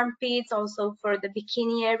the armpits, also for the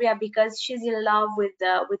bikini area, because she's in love with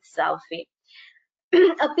Selfie.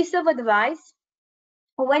 A piece of advice: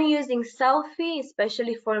 when using Selfie,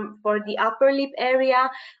 especially for the upper lip area,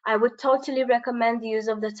 I would totally recommend the use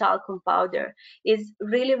of the talcum powder. It's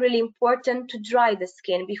really important to dry the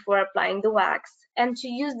skin before applying the wax, and to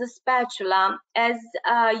use the spatula as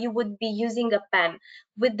you would be using a pen,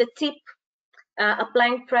 with the tip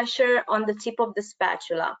applying pressure on the tip of the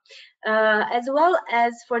spatula. As well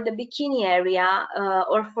as for the bikini area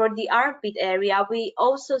or for the armpit area, we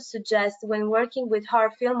also suggest, when working with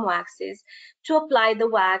hard film waxes, to apply the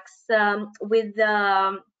wax with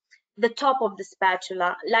the top of the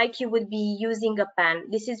spatula like you would be using a pen.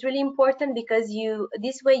 This is really important because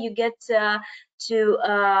this way you get to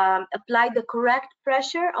apply the correct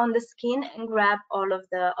pressure on the skin and grab all of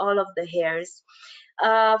the hairs.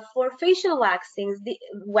 For facial waxing,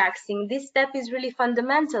 this step is really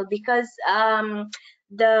fundamental because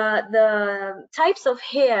the types of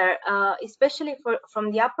hair, especially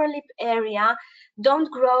from the upper lip area,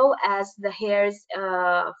 don't grow as the hairs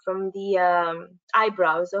from the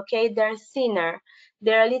eyebrows. Okay, they're thinner,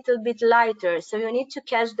 they're a little bit lighter, so you need to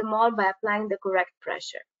catch them all by applying the correct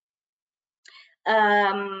pressure.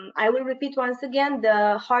 I will repeat once again,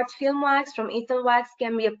 the hard film wax from ItalWax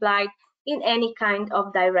can be applied in any kind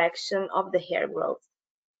of direction of the hair growth.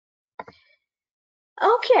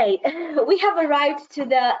 Okay, we have arrived to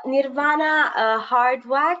the Nirvana hard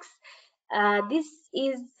wax. This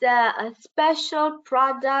is a special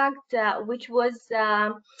product which was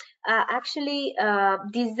actually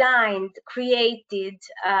designed, created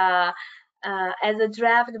as a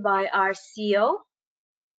draft by our CEO.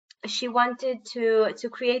 She wanted to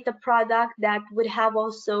create a product that would have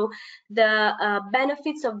also the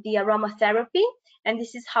benefits of the aromatherapy, and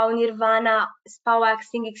this is how Nirvana spa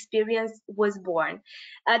waxing experience was born.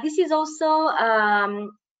 This is also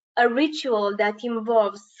a ritual that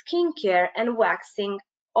involves skincare and waxing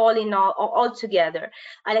all together.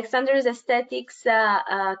 Alexander's Aesthetics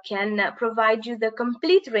can provide you the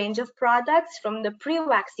complete range of products, from the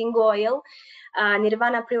pre-waxing oil,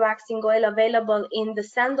 Nirvana pre-waxing oil, available in the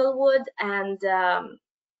sandalwood and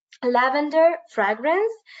lavender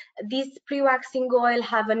fragrance. These pre-waxing oil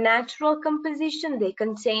have a natural composition. They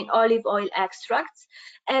contain olive oil extracts,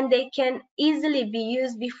 and they can easily be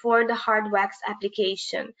used before the hard wax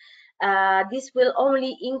application. This will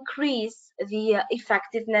only increase the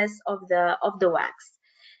effectiveness of the wax.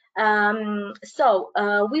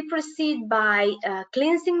 We proceed by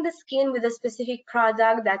cleansing the skin with a specific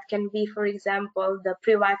product that can be, for example, the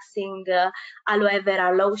pre-waxing aloe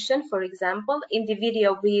vera lotion, for example. In the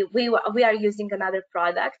video, we are using another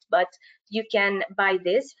product, but you can buy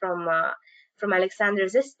this from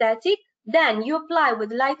Alexander's Aesthetic. Then you apply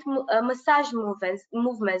with light massage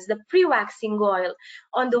movements the pre-waxing oil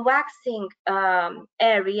on the waxing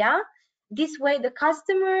area. This way, the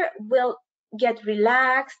customer will get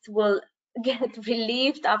relaxed, will get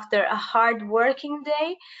relieved after a hard working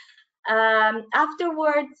day.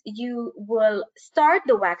 Afterwards, you will start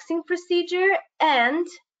the waxing procedure, and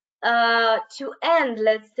to end,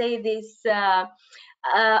 let's say, this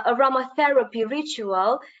aromatherapy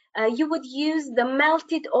ritual, you would use the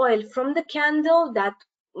melted oil from the candle that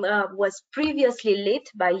was previously lit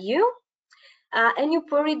by you, and you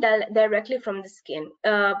pour it directly from the skin,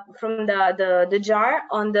 from the jar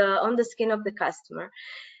on the skin of the customer.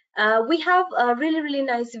 We have a really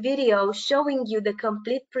nice video showing you the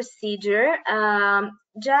complete procedure,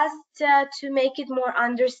 just to make it more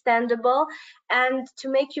understandable and to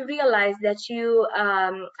make you realize that you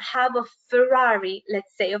have a Ferrari,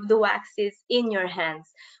 let's say, of the waxes in your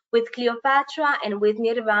hands. With Cleopatra and with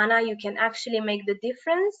Nirvana, you can actually make the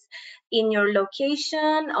difference in your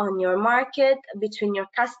location, on your market, between your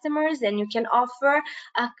customers, and you can offer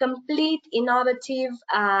a complete innovative,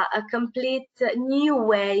 a complete new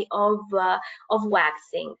way of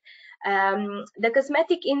waxing. The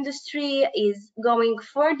cosmetic industry is going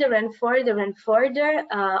further and further and further.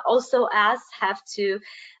 Also, us have to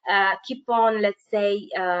keep on, let's say,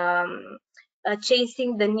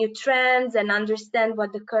 chasing the new trends and understand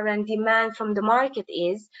what the current demand from the market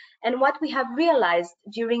is. And what we have realized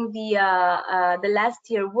during the last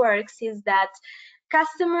year works is that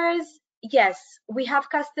customers, yes, we have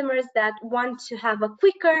customers that want to have a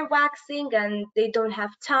quicker waxing and they don't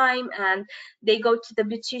have time, and they go to the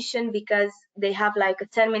beautician because they have like a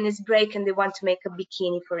 10 minutes break and they want to make a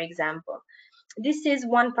bikini, for example. This is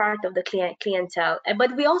one part of the clientele.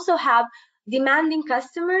 But we also have demanding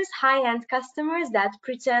customers, high-end customers that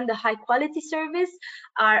pretend a high-quality service,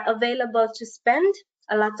 are available to spend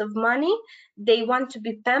a lot of money. They want to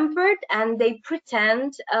be pampered, and they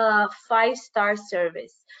pretend a 5-star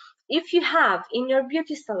service. If you have in your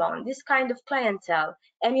beauty salon this kind of clientele,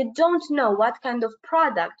 and you don't know what kind of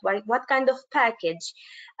product, what kind of package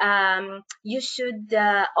you should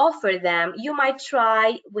offer them, you might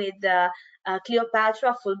try with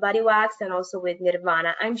Cleopatra full body wax and also with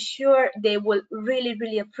Nirvana. I'm sure they will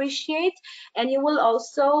really appreciate, and you will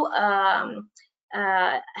also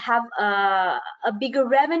have a bigger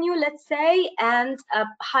revenue, let's say, and a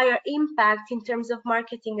higher impact in terms of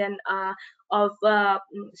marketing and of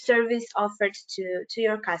service offered to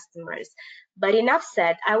your customers. But enough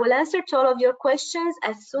said. I will answer to all of your questions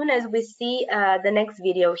as soon as we see the next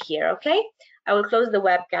video here. Okay, I will close the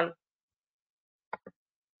webcam.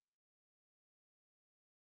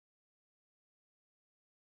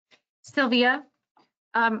 Sylvia,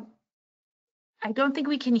 I don't think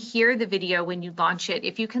we can hear the video when you launch it.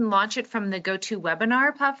 If you can launch it from the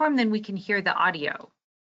GoToWebinar platform, then we can hear the audio.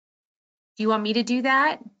 Do you want me to do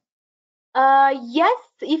that? Yes,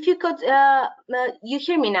 if you could, you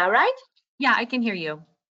hear me now, right? Yeah, I can hear you.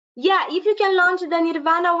 Yeah, if you can launch the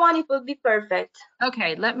Nirvana one, it would be perfect.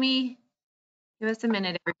 Okay, give us a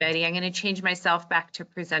minute, everybody. I'm going to change myself back to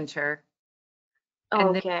presenter.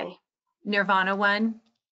 And Okay. the Nirvana one?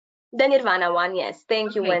 The Nirvana one, yes.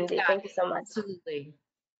 Thank you, Okay, Wendy. Thank you so much. absolutely.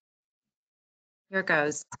 Here it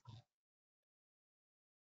goes.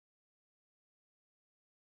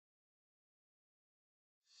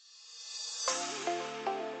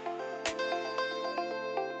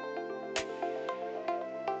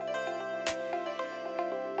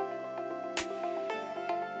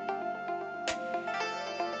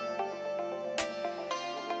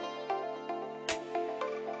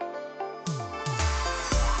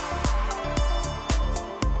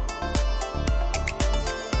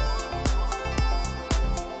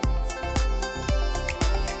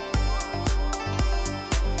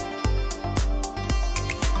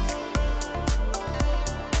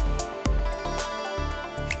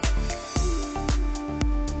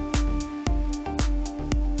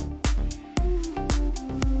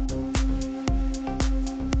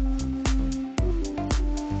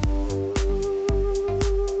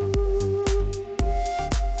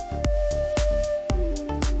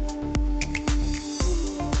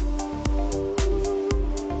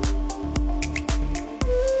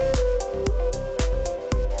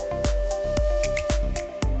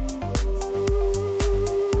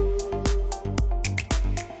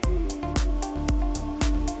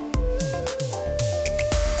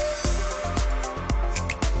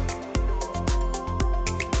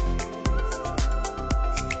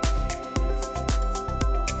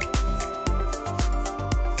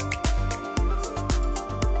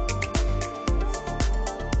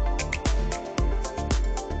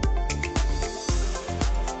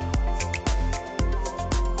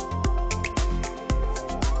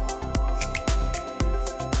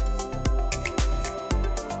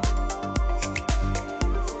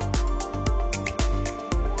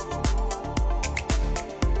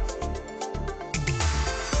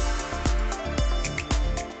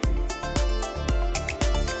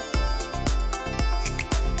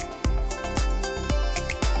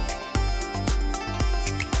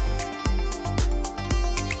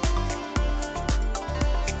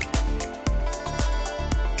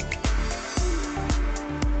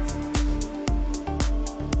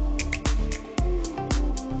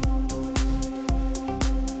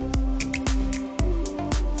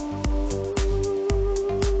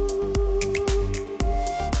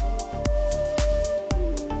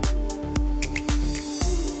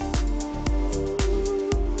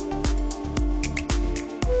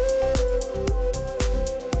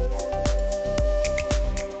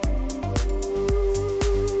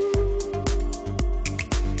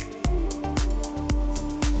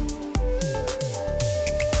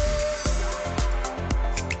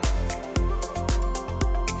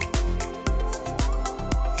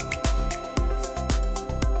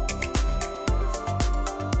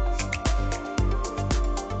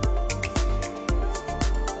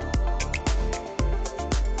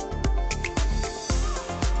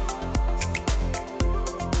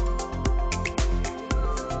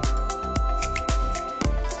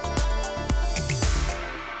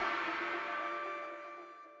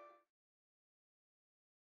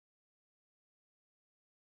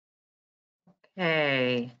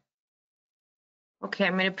 Okay. Okay,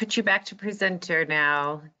 I'm going to put you back to presenter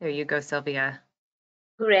now. There you go, Sylvia.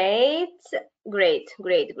 Great, great,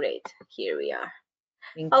 great, great. Here we are.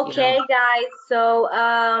 Thank Okay, you. guys. So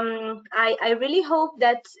I really hope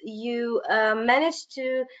that you managed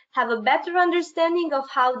to have a better understanding of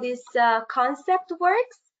how this concept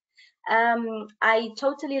works. I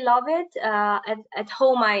totally love it. At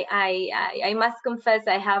home, I must confess,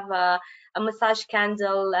 I have a massage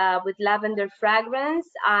candle with lavender fragrance.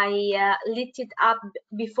 I lit it up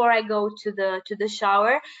before I go to the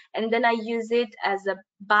shower, and then I use it as a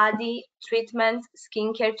body treatment,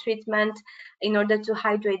 skincare treatment, in order to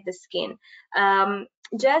hydrate the skin.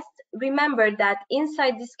 Just remember that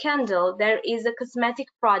inside this candle there is a cosmetic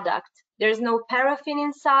product. There's no paraffin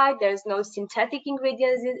inside, there's no synthetic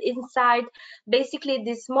ingredients inside. Basically,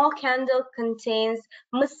 this small candle contains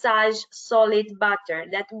massage solid butter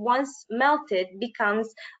that once melted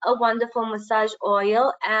becomes a wonderful massage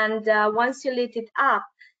oil, and once you lit it up,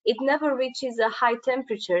 it never reaches a high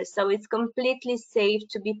temperature, so it's completely safe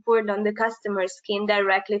to be poured on the customer's skin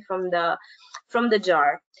directly from the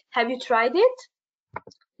jar. Have you tried it?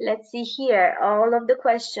 Let's see here, all of the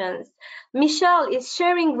questions. Michelle is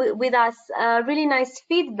sharing with us really nice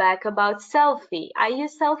feedback about Selfie. I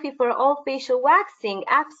use Selfie for all facial waxing.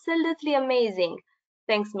 Absolutely amazing.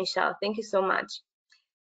 Thanks, Michelle. Thank you so much.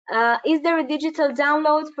 Is there a digital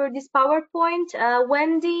download for this PowerPoint?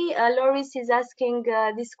 Wendy, Loris is asking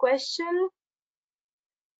this question.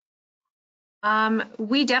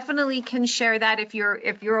 We definitely can share that if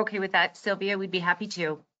you're okay with that, Sylvia. We'd be happy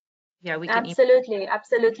to. Yeah, we can. Absolutely,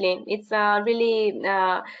 absolutely. It's a really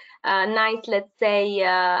nice, let's say,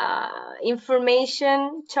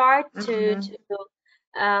 information chart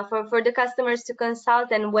for the customers to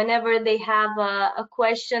consult, and whenever they have a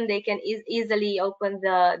question, they can easily open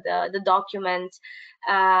the document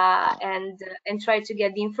and try to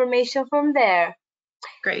get the information from there.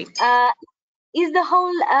 Great. Is the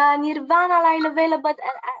whole Nirvana line available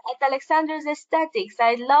at Alexander's Aesthetics?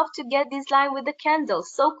 I'd love to get this line with the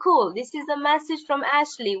candles. So cool. This is a message from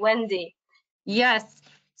Ashley, Wendy. Yes.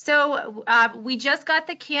 So we just got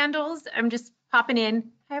the candles. I'm just popping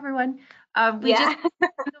in. Hi, everyone. We just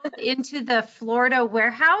got into the Florida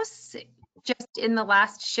warehouse just in the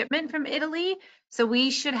last shipment from Italy. So we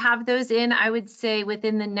should have those in, I would say,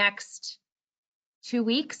 within the next 2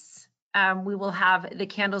 weeks. We will have the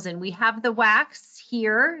candles in. We have the wax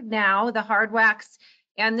here now, the hard wax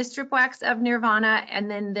and the strip wax of Nirvana,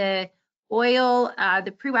 and then the oil,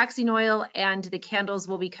 the pre-waxing oil, and the candles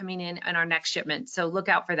will be coming in our next shipment. So look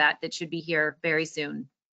out for that. That should be here very soon.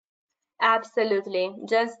 Absolutely.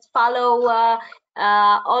 Just follow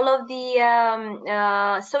all of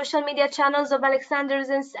the social media channels of Alexander's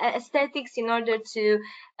Aesthetics in order to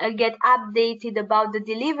get updated about the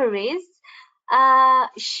deliveries.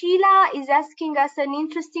 Sheila is asking us an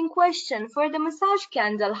interesting question for the massage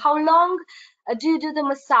candle. How long do you do the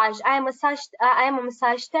massage? I am a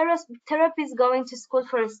massage therapist going to school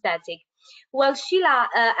for aesthetic. Well, Sheila,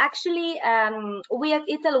 actually, we at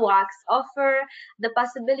ItalWax offer the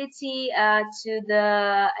possibility to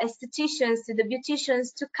the aestheticians, to the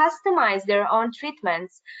beauticians, to customize their own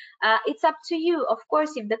treatments. It's up to you. Of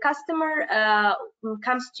course, if the customer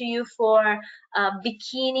comes to you for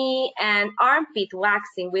bikini and armpit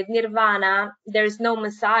waxing with Nirvana, there's no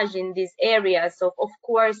massage in these areas. So, of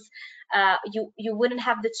course, you wouldn't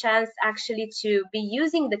have the chance actually to be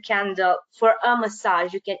using the candle for a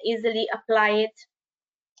massage. You can easily apply it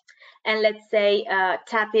and, let's say,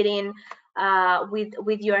 tap it in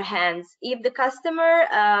with your hands. If the customer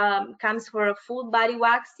comes for a full body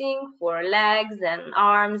waxing for legs and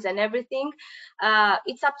arms and everything,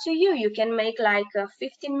 it's up to you. You can make like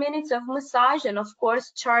 15 minutes of massage and, of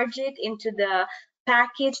course, charge it into the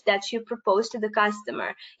package that you propose to the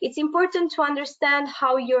customer. It's important to understand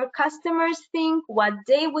how your customers think, what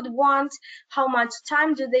they would want, how much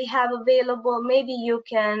time do they have available. Maybe you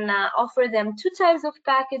can offer them 2 types of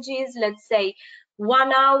packages, let's say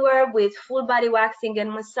 1 hour with full body waxing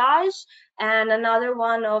and massage, and another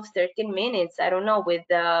one of 13 minutes, I don't know, with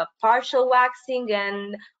partial waxing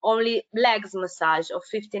and only legs massage of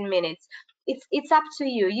 15 minutes. It's up to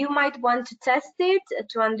you. You might want to test it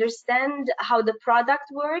to understand how the product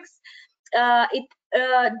works. It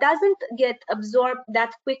doesn't get absorbed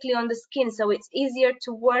that quickly on the skin, so it's easier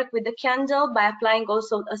to work with the candle by applying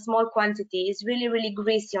also a small quantity. It's really, really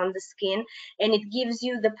greasy on the skin, and it gives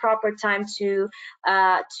you the proper time to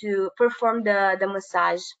perform the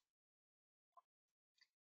massage.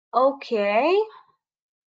 Okay.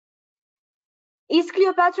 Is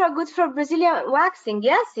Cleopatra good for Brazilian waxing?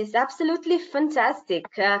 Yes, it's absolutely fantastic.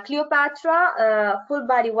 Cleopatra full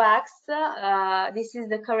body wax, this is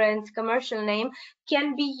the current commercial name,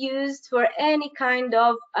 can be used for any kind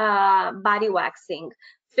of body waxing.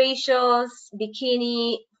 Facials,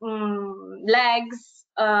 bikini, legs,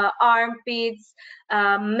 armpits,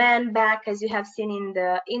 man back, as you have seen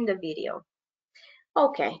in the video.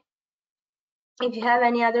 Okay. If you have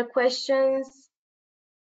any other questions,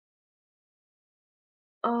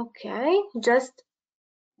 okay, just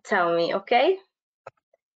tell me, okay?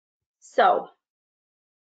 So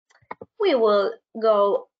we will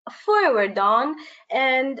go forward on,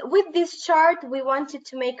 and with this chart we wanted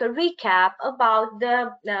to make a recap about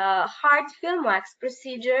the hard film wax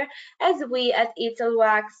procedure as we at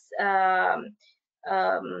ItalWax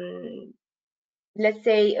let's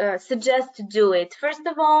say suggest to do it. First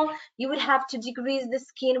of all, you would have to degrease the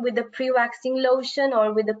skin with the pre-waxing lotion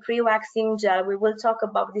or with the pre-waxing gel. We will talk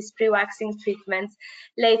about these pre-waxing treatments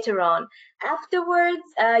later on. Afterwards,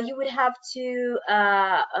 you would have to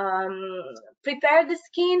prepare the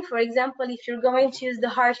skin. For example, if you're going to use the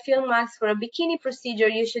hard film wax for a bikini procedure,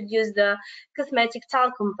 you should use the cosmetic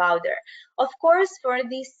talcum powder. Of course, for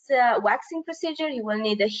this waxing procedure, you will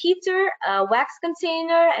need a heater, a wax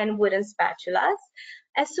container, and wooden spatulas.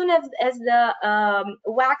 As soon as the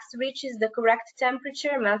wax reaches the correct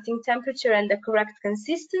temperature, melting temperature, and the correct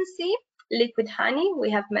consistency, liquid honey, we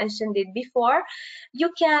have mentioned it before, you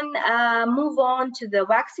can move on to the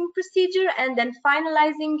waxing procedure and then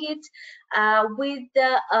finalizing it with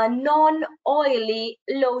a non-oily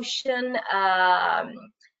lotion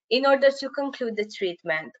in order to conclude the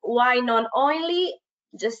treatment. Why non-oily?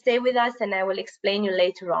 Just stay with us and I will explain you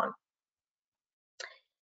later on.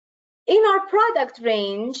 In our product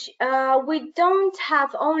range, we don't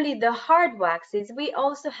have only the hard waxes, we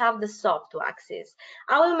also have the soft waxes.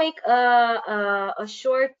 I will make a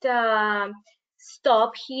short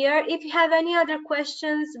stop here. If you have any other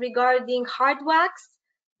questions regarding hard wax,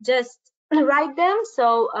 just write them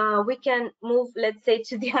so we can move, let's say,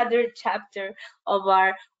 to the other chapter of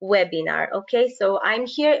our webinar. Okay, so I'm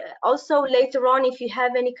here also later on. If you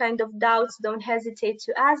have any kind of doubts, don't hesitate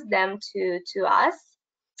to ask them to us.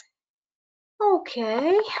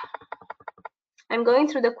 Okay, I'm going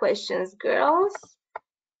through the questions, girls.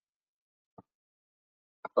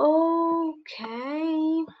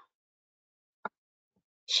 Okay,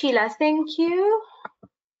 Sheila, thank you.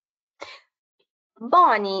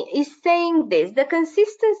 Bonnie is saying this: the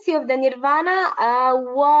consistency of the Nirvana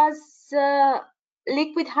was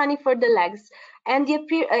liquid honey for the legs, and the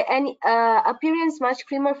appearance much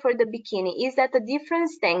creamer for the bikini. Is that a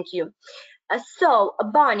difference? Thank you. So,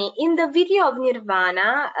 Bonnie, in the video of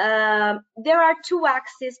Nirvana, there are two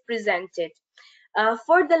waxes presented.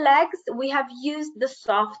 For the legs, we have used the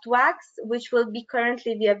soft wax, which will be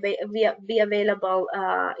currently be available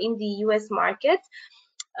in the US market.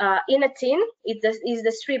 In a tin, it is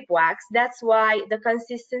the strip wax. That's why the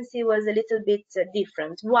consistency was a little bit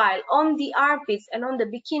different. While on the armpits and on the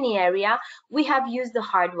bikini area, we have used the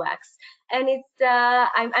hard wax. And it's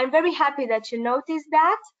I'm very happy that you noticed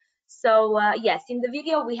that. So yes, in the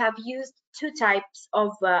video we have used two types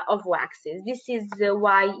of waxes. This is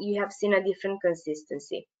why you have seen a different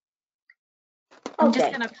consistency. I'm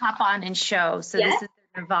just gonna pop on and show. So Yeah? This is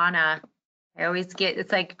the Nirvana. I always get,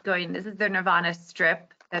 it's like going, this is the Nirvana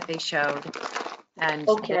strip that they showed. And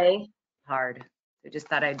okay, hard. So just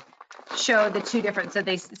thought I'd show the two different, so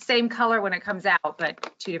they same color when it comes out, but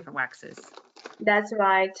two different waxes. That's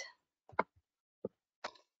right.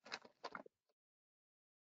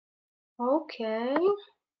 Okay.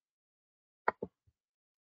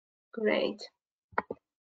 Great.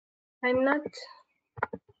 I'm not,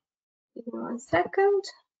 give me 1 second.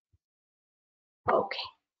 Okay,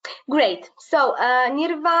 great. So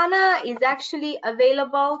Nirvana is actually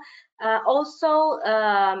available also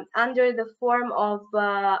under the form of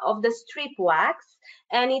the strip wax,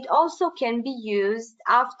 and it also can be used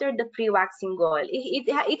after the pre-waxing oil.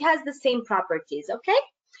 It has the same properties, okay?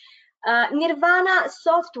 Nirvana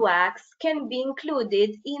soft wax can be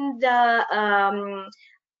included in the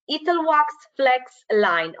ItalWax Flex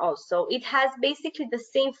line also. It has basically the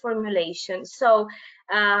same formulation. So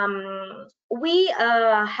we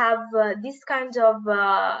have this kind of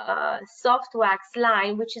soft wax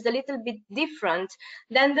line, which is a little bit different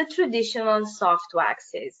than the traditional soft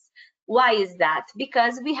waxes. Why is that?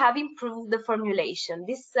 Because we have improved the formulation.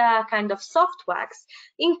 This kind of soft wax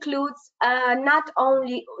includes not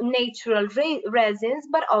only natural resins,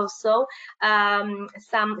 but also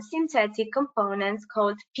some synthetic components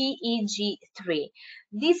called PEG3.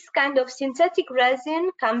 This kind of synthetic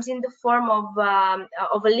resin comes in the form of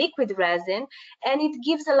a liquid resin, and it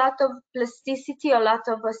gives a lot of plasticity, a lot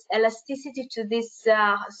of elasticity to this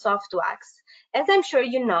soft wax. As I'm sure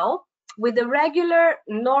you know, with the regular,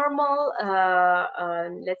 normal,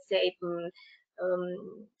 let's say,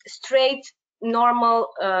 straight, normal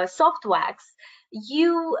soft wax,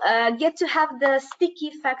 you get to have the sticky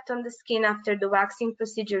effect on the skin after the waxing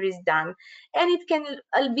procedure is done, and it can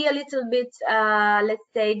be a little bit, let's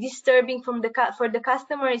say, disturbing for the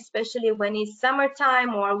customer, especially when it's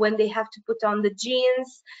summertime or when they have to put on the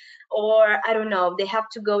jeans, or I don't know, they have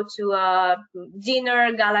to go to a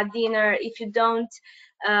dinner, gala dinner. If you don't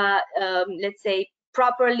let's say,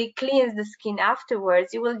 properly cleanse the skin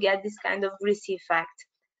afterwards, you will get this kind of greasy effect.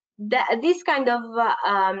 This kind of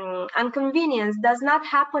inconvenience does not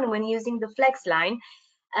happen when using the flex line,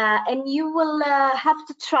 and you will have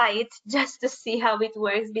to try it just to see how it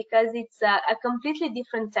works, because it's a completely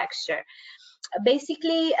different texture.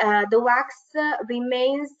 Basically, the wax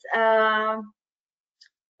remains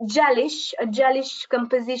a gelish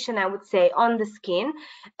composition, I would say, on the skin.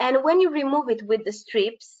 And when you remove it with the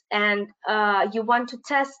strips and you want to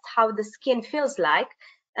test how the skin feels like,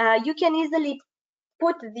 you can easily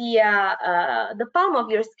put the palm of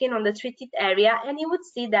your skin on the treated area, and you would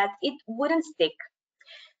see that it wouldn't stick.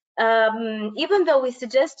 Even though we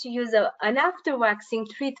suggest to use an after waxing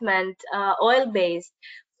treatment, oil-based,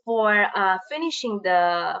 for finishing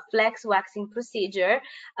the flex waxing procedure,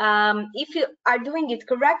 if you are doing it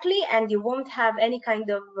correctly and you won't have any kind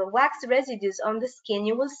of wax residues on the skin,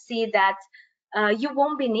 you will see that you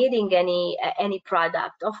won't be needing any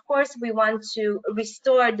product. Of course, we want to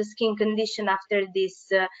restore the skin condition after this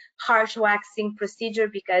harsh waxing procedure,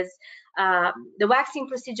 because the waxing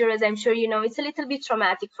procedure, as I'm sure you know, it's a little bit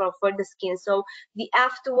traumatic for the skin. So the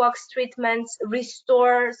after wax treatments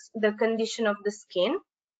restores the condition of the skin.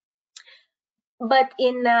 But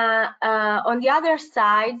on the other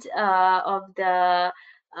side of the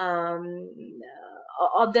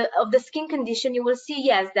skin condition, you will see,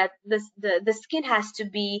 yes, that the skin has to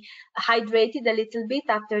be hydrated a little bit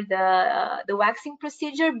after the waxing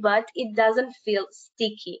procedure, but it doesn't feel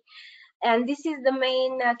sticky. And this is the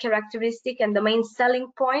main characteristic and the main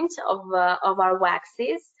selling point of our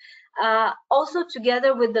waxes, also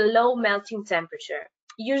together with the low melting temperature.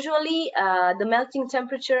 Usually, the melting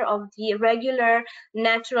temperature of the regular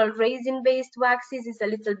natural resin-based waxes is a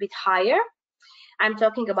little bit higher. I'm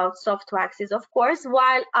talking about soft waxes, of course,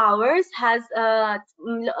 while ours has a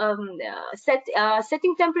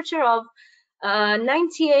setting temperature of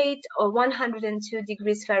 98 or 102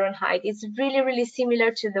 degrees Fahrenheit. It's really, really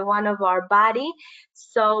similar to the one of our body.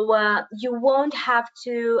 So you won't have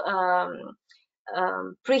to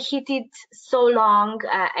preheat it so long,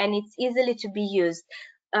 and it's easily to be used.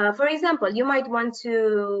 For example, you might want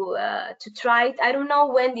to try it. I don't know,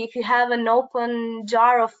 Wendy, if you have an open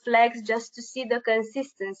jar of flex, just to see the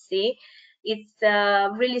consistency. It's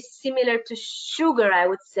really similar to sugar, I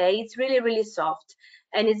would say. It's really, really soft,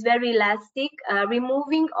 and it's very elastic,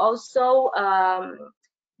 removing also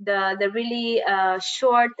the really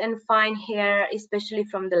short and fine hair, especially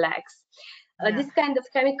from the legs. Yeah. This kind of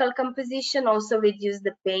chemical composition also reduces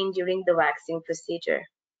the pain during the waxing procedure.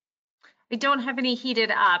 I don't have any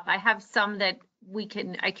heated up. I have some that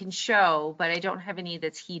I can show, but I don't have any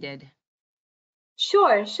that's heated.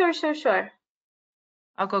 Sure.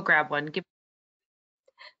 I'll go grab one.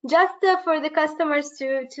 Just for the customers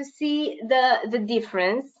to see the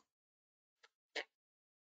difference.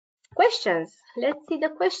 Questions. Let's see the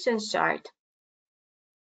questions chart.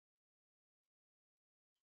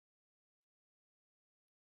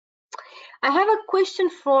 I have a question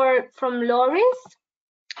from Lawrence.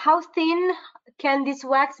 How thin can this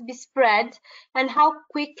wax be spread, and how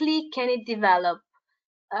quickly can it develop?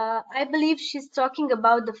 I believe she's talking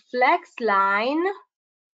about the flex line.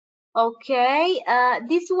 Okay,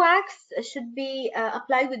 this wax should be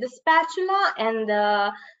applied with a spatula, and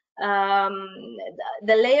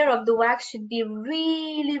the layer of the wax should be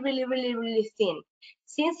really, really, really, really thin.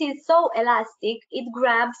 Since it's so elastic, it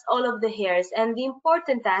grabs all of the hairs. And the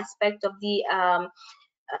important aspect of the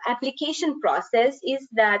application process is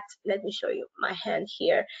that, let me show you my hand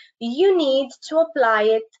here, you need to apply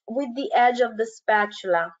it with the edge of the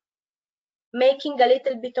spatula, making a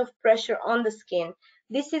little bit of pressure on the skin.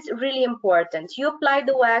 This is really important. You apply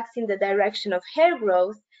the wax in the direction of hair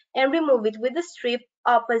growth and remove it with a strip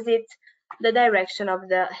opposite the direction of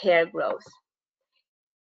the hair growth.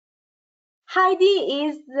 Heidi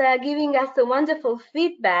is giving us a wonderful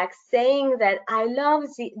feedback, saying that I love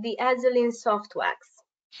the Azulin soft wax.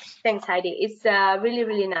 Thanks, Heidi. It's really,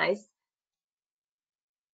 really nice.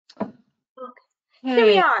 Okay. Here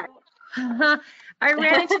we are. I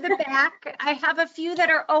ran into the back. I have a few that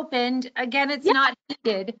are opened. Again, it's not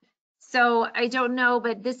heated, so I don't know,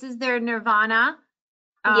 but this is their Nirvana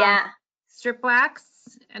strip wax.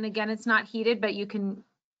 And again, it's not heated, but you can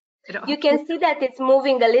see that it's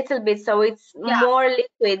moving a little bit, so it's more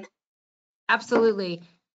liquid. Absolutely.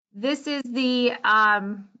 This is the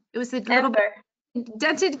it was a little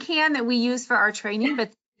dented can that we use for our training,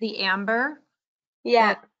 but the amber.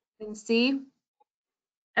 Yeah. You can see.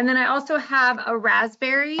 And then I also have a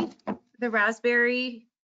raspberry, the raspberry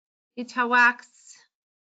ItalWax.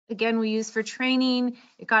 Again, we use for training.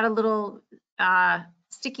 It got a little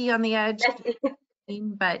sticky on the edge,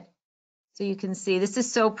 but so you can see, this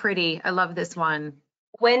is so pretty. I love this one.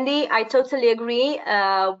 Wendy, I totally agree.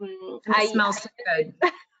 It smells so good.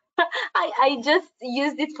 I just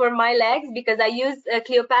used it for my legs because I use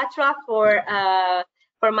Cleopatra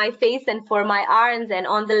for my face and for my arms, and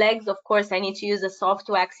on the legs, of course, I need to use a soft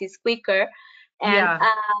wax. It's quicker. And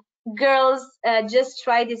Girls, just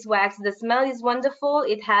try this wax. The smell is wonderful.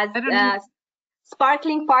 It has I don't know.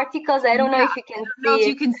 sparkling particles. I don't know Yeah, if you I can don't know see if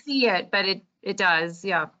you it. can see it, but it does.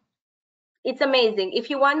 Yeah. It's amazing. If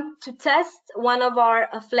you want to test one of our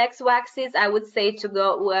flex waxes, I would say to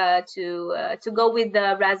go with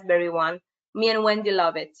the raspberry one. Me and Wendy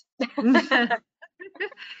love it.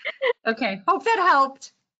 Okay. Hope that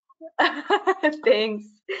helped. Thanks.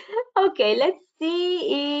 Okay, let's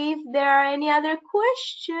see if there are any other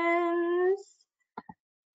questions.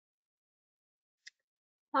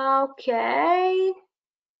 Okay.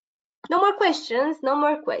 No more questions. No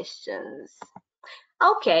more questions.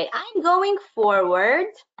 Okay, I'm going forward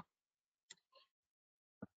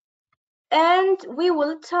and we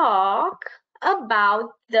will talk about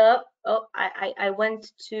the, oh, I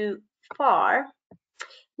went too far.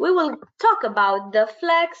 We will talk about the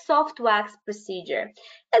flex soft wax procedure.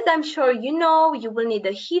 As I'm sure you know, you will need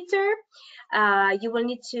a heater. You will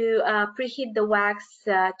need to preheat the wax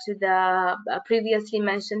to the previously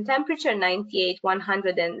mentioned temperature, 98,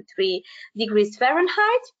 103 degrees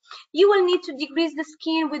Fahrenheit. You will need to degrease the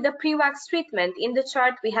skin with the pre-wax treatment. In the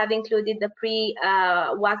chart, we have included the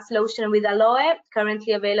pre-wax lotion with aloe,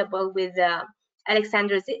 currently available with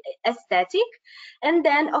Alexander's Aesthetic. And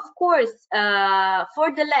then, of course,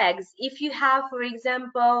 for the legs, if you have, for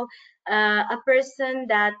example, a person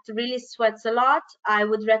that really sweats a lot, I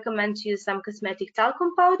would recommend to use some cosmetic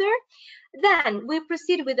talcum powder. Then we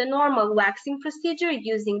proceed with a normal waxing procedure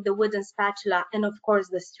using the wooden spatula and, of course,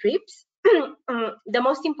 the strips. The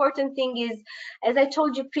most important thing is, as I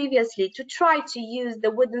told you previously, to try to use the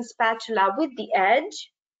wooden spatula with the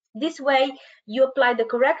edge. This way, you apply the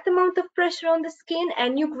correct amount of pressure on the skin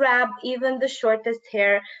and you grab even the shortest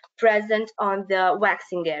hair present on the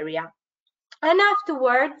waxing area. And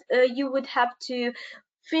afterwards, you would have to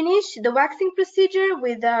finish the waxing procedure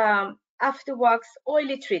with after wax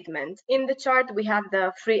oily treatment. In the chart, we have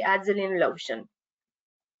the free Adzelin lotion.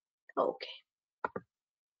 Okay.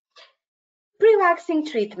 Pre-waxing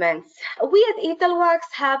treatments. We at ItalWax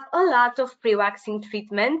have a lot of pre-waxing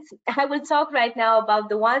treatments. I will talk right now about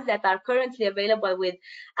the ones that are currently available with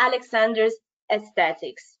Alexander's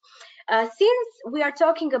Aesthetics. Since we are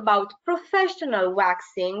talking about professional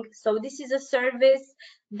waxing, so this is a service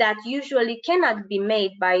that usually cannot be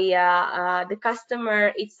made by the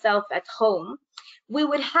customer itself at home, we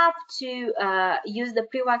would have to use the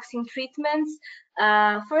pre-waxing treatments,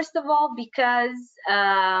 first of all, because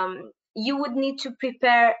you would need to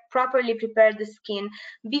properly prepare the skin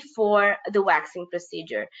before the waxing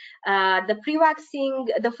procedure. The pre-waxing,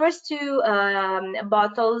 the first two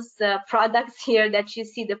bottles, products here that you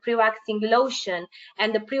see, the pre-waxing lotion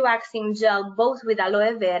and the pre-waxing gel, both with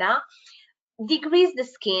aloe vera, degrease the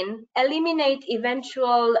skin, eliminate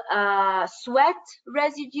eventual sweat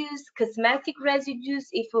residues, cosmetic residues,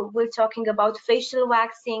 if we're talking about facial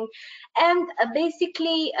waxing, and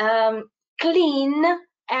basically clean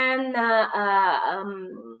and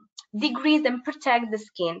degrease and protect the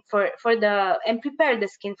skin and prepare the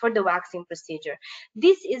skin for the waxing procedure.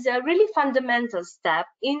 This is a really fundamental step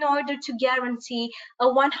in order to guarantee a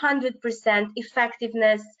 100%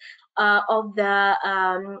 effectiveness of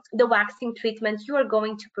the waxing treatment you are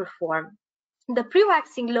going to perform. The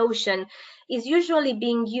pre-waxing lotion is usually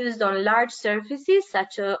being used on large surfaces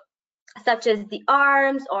such as the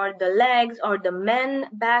arms or the legs or the men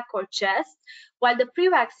back or chest, while the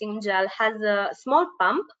pre-waxing gel has a small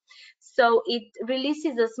pump, so it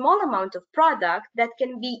releases a small amount of product that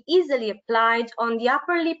can be easily applied on the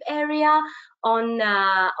upper lip area, on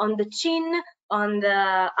the chin, on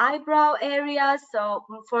the eyebrow area, so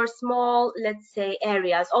for small, let's say,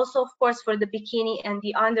 areas. Also, of course, for the bikini and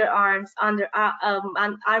the underarms,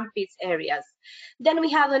 and armpits areas. Then we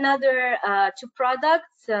have another two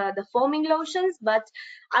products, the foaming lotions, but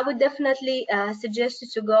I would definitely suggest you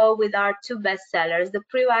to go with our two best sellers, the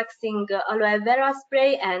pre-waxing aloe vera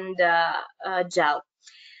spray and gel.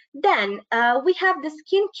 Then we have the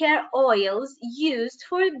skincare oils used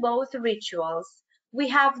for both rituals. We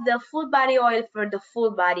have the full body oil for the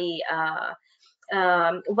full body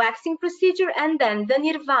waxing procedure, and then the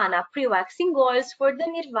Nirvana pre-waxing oils for the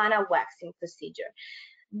Nirvana waxing procedure.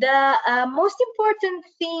 The most important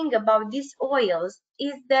thing about these oils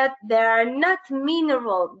is that they are not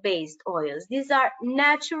mineral-based oils. These are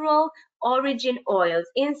natural origin oils.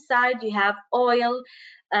 Inside you have oil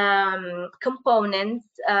components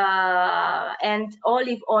and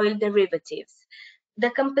olive oil derivatives. The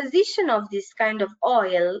composition of this kind of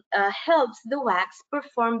oil helps the wax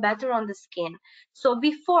perform better on the skin. So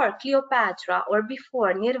before Cleopatra or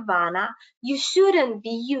before Nirvana, you shouldn't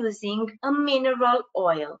be using a mineral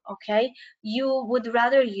oil, okay? You would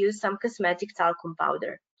rather use some cosmetic talcum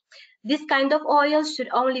powder. This kind of oil should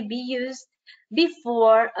only be used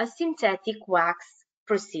before a synthetic wax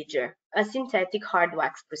procedure, a synthetic hard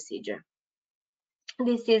wax procedure.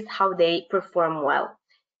 This is how they perform well.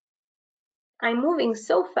 I'm moving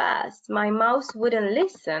so fast, my mouse wouldn't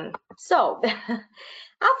listen. So,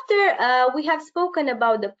 after we have spoken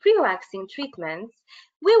about the pre-waxing treatments,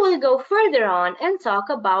 we will go further on and talk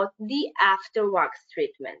about the after-wax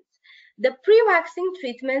treatments. The pre-waxing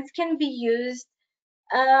treatments can be used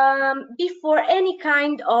before any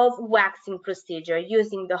kind of waxing procedure,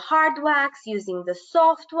 using the hard wax, using the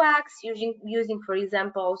soft wax, using for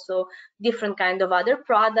example, also different kind of other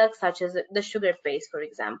products such as the sugar paste, for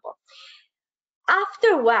example.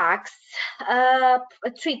 After wax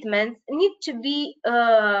treatments need to be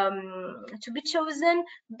chosen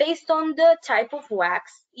based on the type of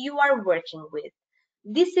wax you are working with.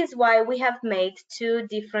 This is why we have made two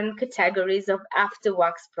different categories of after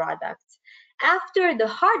wax products. After the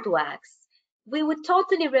hard wax, we would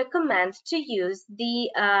totally recommend to use the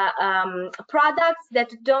products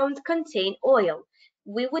that don't contain oil.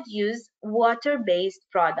 We would use water-based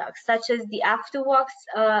products such as the afterwax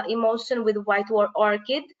emulsion with white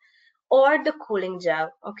orchid or the cooling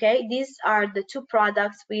gel. Okay, these are the two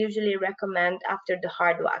products we usually recommend after the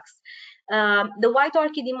hard wax. The white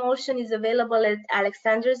orchid emulsion is available at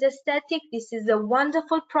Alexander's Aesthetic. This is a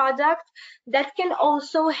wonderful product that can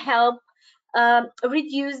also help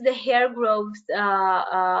reduce the hair growth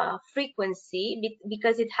frequency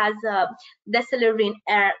because it has a decelerin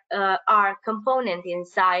R component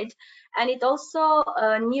inside, and it also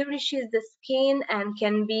nourishes the skin and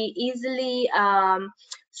can be easily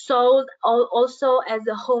sold also as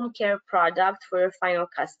a home care product for your final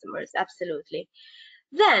customers. Absolutely.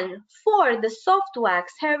 Then for the soft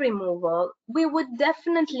wax hair removal, we would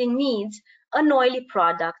definitely need an oily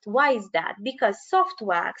product. Why is that? Because soft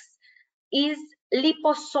wax is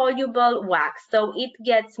liposoluble wax, so it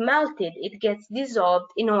gets melted, it gets dissolved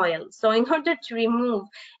in oil. So in order to remove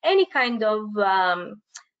any kind of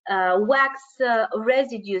wax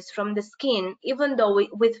residues from the skin, even though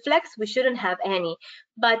with flex we shouldn't have any,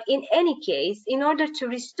 but in any case, in order to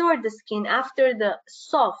restore the skin after the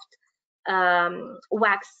soft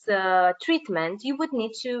wax treatment, you would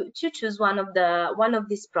need to choose one of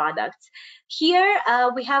these products. Here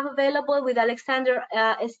we have available with Alexander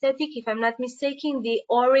Aesthetic, if I'm not mistaken, the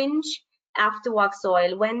orange after wax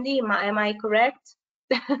oil. Wendy, am I correct?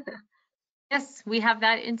 Yes, we have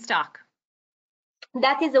that in stock.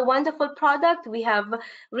 That is a wonderful product. We have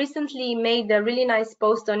recently made a really nice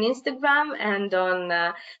post on Instagram and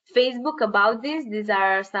on Facebook about this. These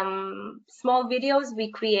are some small videos we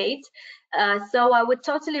create. So I would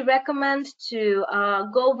totally recommend to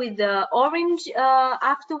go with the orange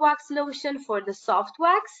after wax lotion for the soft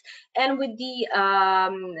wax and with the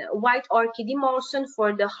white orchid emulsion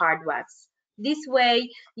for the hard wax. This way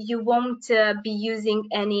you won't be using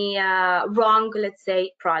any wrong, let's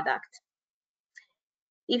say, product.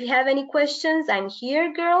 If you have any questions, I'm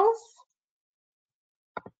here, girls.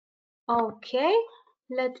 Okay,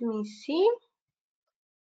 let me see.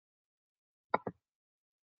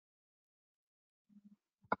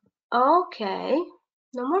 Okay,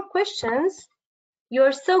 no more questions.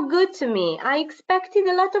 You're so good to me. I expected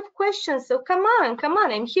a lot of questions, so come on,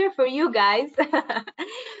 I'm here for you guys.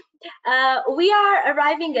 We are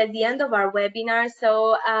arriving at the end of our webinar,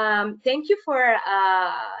 so thank you for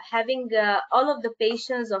having all of the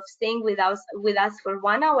patience of staying with us for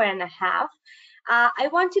 1 hour and a half. I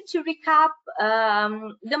wanted to recap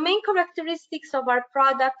the main characteristics of our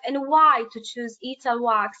product and why to choose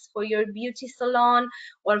ItalWax for your beauty salon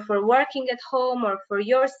or for working at home or for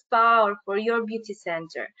your spa or for your beauty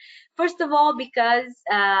center. First of all, because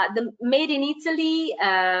the made in Italy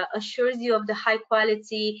assures you of the high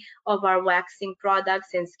quality of our waxing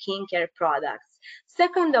products and skincare products.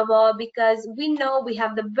 Second of all, because we know we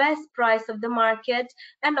have the best price of the market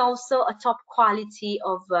and also a top quality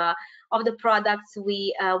of the products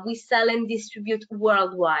we sell and distribute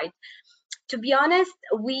worldwide. To be honest,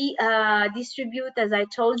 we distribute, as I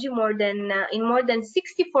told you, in more than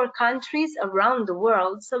 64 countries around the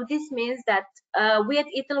world. So this means that we at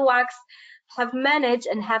ItalWax have managed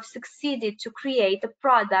and have succeeded to create a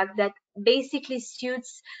product that basically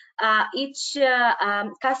suits each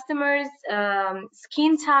customer's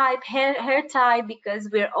skin type, hair type, because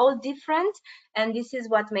we're all different, and this is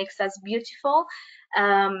what makes us beautiful.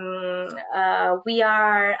 We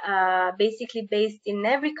are basically based in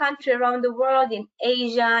every country around the world, in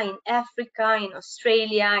Asia, in Africa, in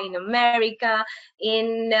Australia, in America,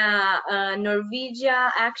 in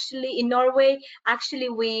Norwegia, actually, in Norway. Actually,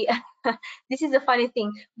 we this is a funny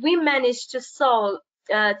thing. We managed to sell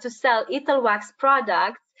ItalWax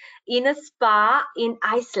products in a spa in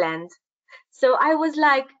Iceland. So I was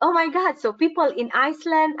like, oh my God, so people in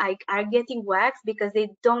Iceland are getting wax because they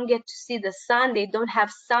don't get to see the sun, they don't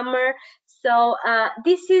have summer. So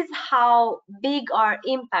this is how big our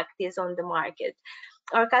impact is on the market.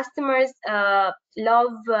 Our customers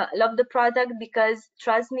love the product because,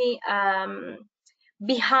 trust me,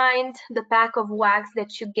 behind the pack of wax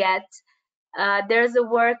that you get, there's a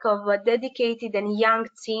work of a dedicated and young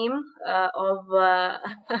team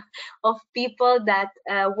of people that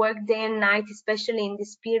work day and night, especially in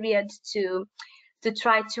this period, to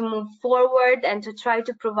try to move forward and to try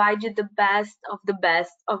to provide you the best of the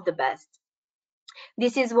best of the best.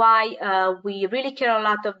 This is why we really care a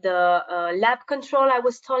lot of the lab control I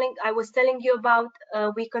was telling you about.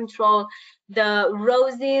 We control the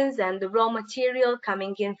rosins and the raw material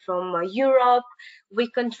coming in from Europe.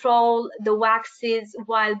 We control the waxes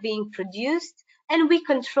while being produced, and we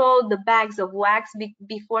control the bags of wax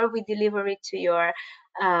before we deliver it to your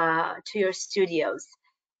studios.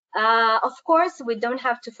 Of course, we don't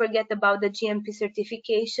have to forget about the GMP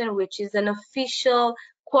certification, which is an official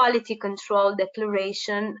quality control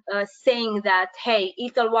declaration saying that, hey,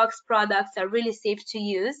 ItalWax products are really safe to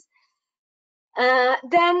use.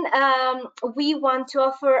 Then we want to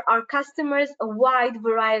offer our customers a wide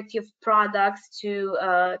variety of products to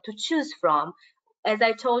choose from. As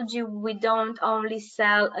I told you, we don't only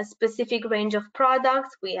sell a specific range of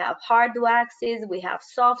products. We have hard waxes, we have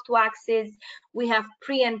soft waxes, we have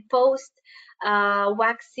pre and post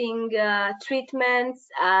waxing treatments,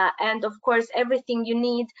 and of course everything you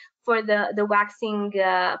need for the waxing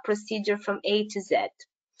procedure from A to Z.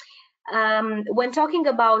 When talking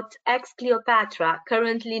about Ex Cleopatra,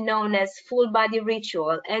 currently known as Full Body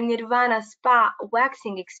Ritual, and Nirvana Spa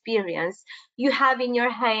waxing experience, you have in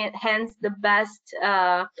your hands the best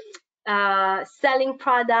selling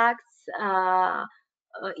products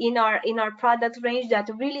in our product range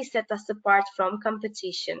that really set us apart from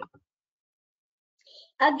competition.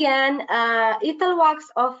 Again, ItalWax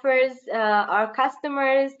offers our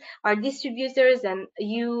customers, our distributors, and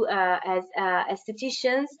you as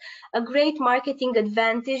estheticians a great marketing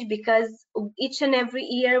advantage, because each and every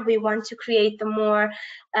year we want to create a more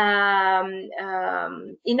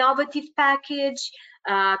innovative package,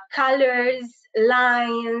 colors,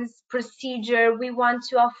 lines, procedure. We want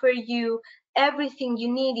to offer you everything you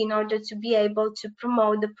need in order to be able to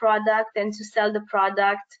promote the product and to sell the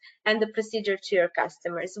product and the procedure to your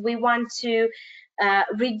customers. We want to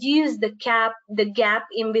reduce the gap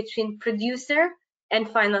in between producer and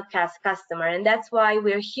final customer, and that's why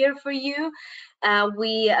we're here for you.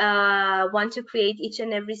 We want to create each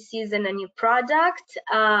and every season a new product.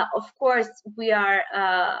 Of course, we are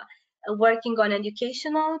working on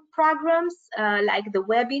educational programs like the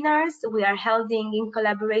webinars we are holding in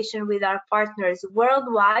collaboration with our partners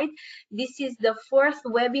worldwide. This is the 4th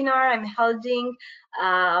webinar I'm holding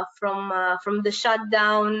from the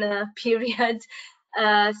shutdown period.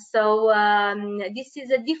 This is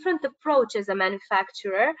a different approach as a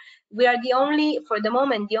manufacturer. We are for the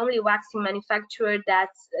moment, the only waxing manufacturer that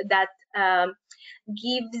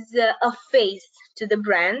gives a face to the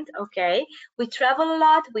brand. Okay, we travel a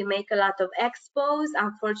lot, we make a lot of expos.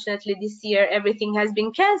 Unfortunately, this year everything has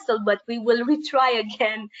been canceled, but we will retry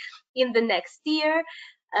again in the next year.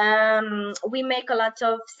 We make a lot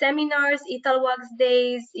of seminars, ItalWax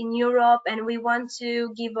days in Europe, and we want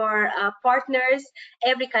to give our partners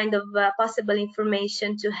every kind of possible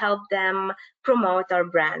information to help them promote our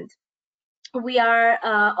brand. We are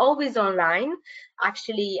always online.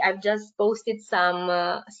 Actually, I've just posted some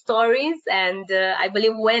stories, and I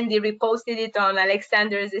believe Wendy reposted it on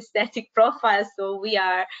Alexander's aesthetic profile. So we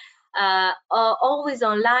are always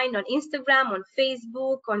online on Instagram, on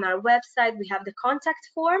Facebook, on our website. We have the contact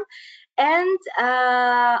form, and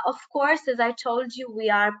of course, as I told you, we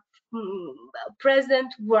are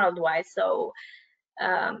present worldwide. So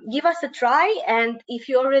give us a try, and if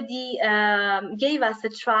you already gave us a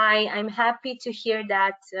try, I'm happy to hear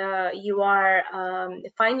that you are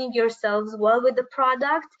finding yourselves well with the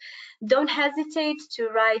product. Don't hesitate to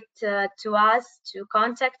write to us, to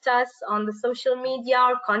contact us on the social media,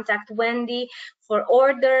 or contact Wendy for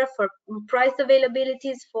order, for price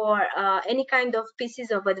availabilities, for any kind of pieces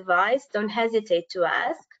of advice. Don't hesitate to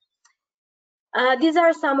ask. These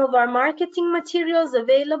are some of our marketing materials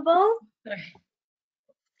available.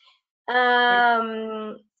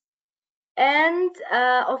 And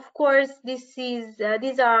of course, these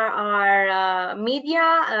are our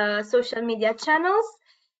social media channels.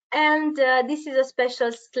 And this is a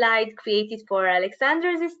special slide created for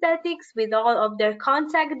Alexander's Aesthetics with all of their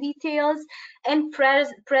contact details and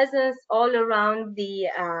presence all around the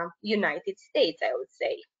United States, I would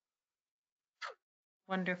say.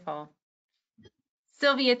 Wonderful.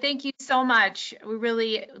 Sylvia, thank you so much. We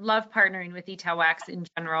really love partnering with ItalWax in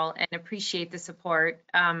general and appreciate the support.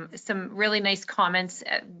 Some really nice comments.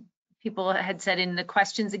 People had said in the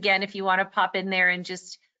questions again, if you want to pop in there and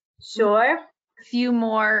just Sure. a few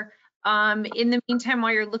more. In the meantime,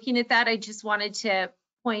 while you're looking at that, I just wanted to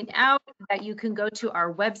point out that you can go to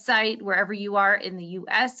our website wherever you are in the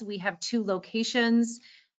US. We have 2 locations.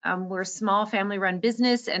 We're a small family-run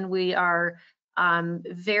business, and we are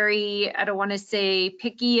very, I don't want to say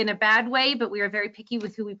picky in a bad way, but we are very picky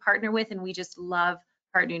with who we partner with, and we just love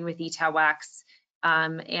partnering with ItalWax,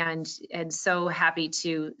 and so happy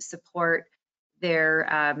to support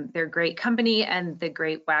their great company and the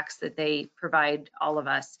great wax that they provide all of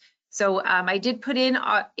us. So I did put in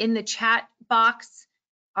the chat box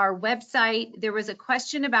our website. There was a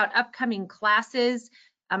question about upcoming classes.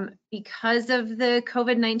 Because of the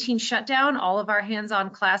COVID-19 shutdown, all of our hands-on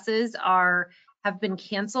classes have been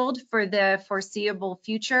canceled for the foreseeable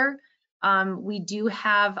future. We do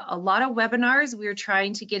have a lot of webinars. We're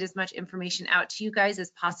trying to get as much information out to you guys as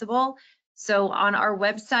possible. So on our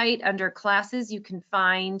website under classes, you can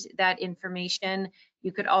find that information.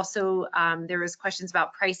 You could also, there was questions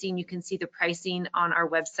about pricing. You can see the pricing on our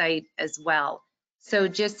website as well. So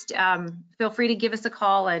just feel free to give us a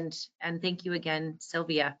call, and thank you again,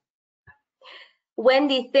 Sylvia.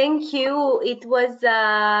 Wendy, thank you. It was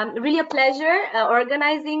really a pleasure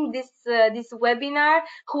organizing this webinar.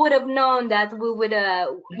 Who would have known that we would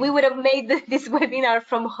have made this webinar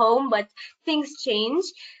from home? But things change.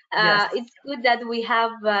 Yes. It's good that we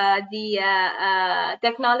have the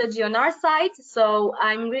technology on our side. So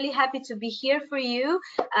I'm really happy to be here for you.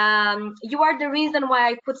 You are the reason why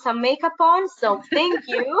I put some makeup on. So thank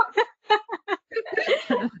you.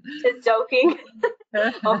 Just joking.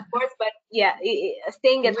 Of course, but yeah,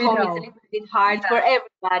 staying at home is a little bit hard for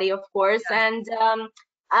everybody, of course. Yeah. And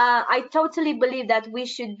I totally believe that we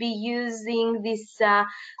should be using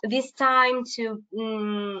this time to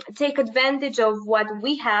take advantage of what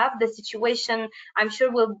we have. The situation, I'm sure,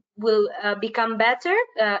 will become better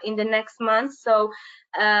in the next month. So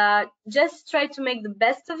just try to make the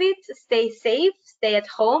best of it. Stay safe. Stay at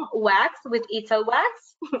home. Wax with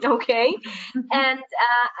ItalWax. Okay. And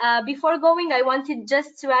before going, I wanted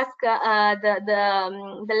just to ask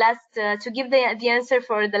the last to give the answer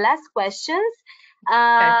for the last questions.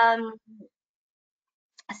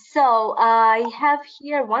 So I have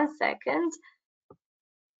here 1 second.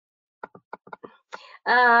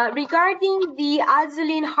 Regarding the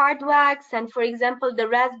Azulene hard wax and, for example, the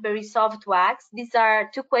raspberry soft wax, these are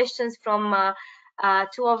 2 questions from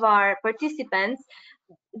 2 of our participants.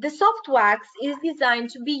 The soft wax is designed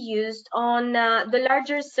to be used on the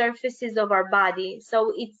larger surfaces of our body.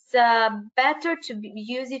 So it's better to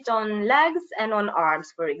use it on legs and on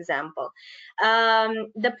arms, for example.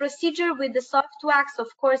 The procedure with the soft wax, of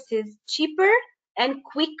course, is cheaper and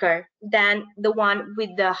quicker than the one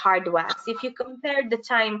with the hard wax. If you compare the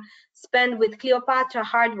time spent with Cleopatra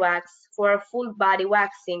hard wax for a full body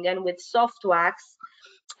waxing and with soft wax,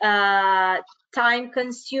 time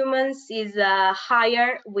consumance is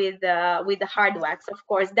higher with the hard wax. Of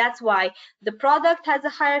course, that's why the product has a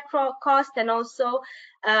higher cost, and also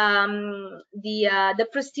the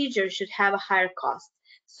procedure should have a higher cost.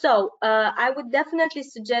 So I would definitely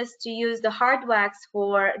suggest to use the hard wax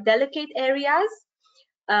for delicate areas,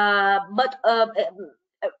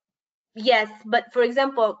 yes, but for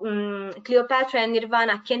example, Cleopatra and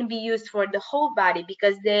Nirvana can be used for the whole body,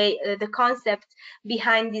 because the concept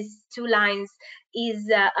behind these 2 lines is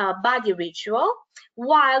a body ritual,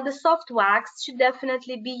 while the soft wax should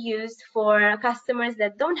definitely be used for customers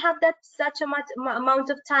that don't have such a much amount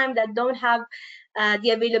of time, that don't have the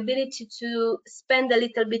availability to spend a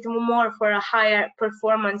little bit more for a higher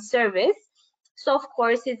performance service. So of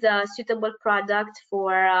course, it's a suitable product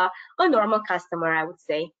for a normal customer, I would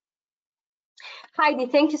say. Heidi,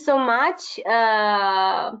 thank you so much.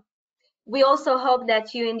 We also hope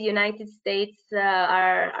that you in the United States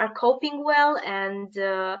are coping well, and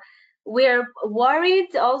we're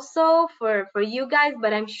worried also for you guys,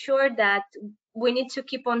 but I'm sure that we need to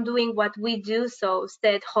keep on doing what we do, so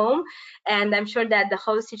stay at home, and I'm sure that the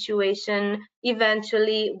whole situation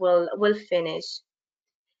eventually will finish.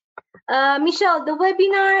 Michelle, the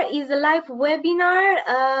webinar is a live webinar.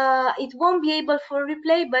 It won't be able for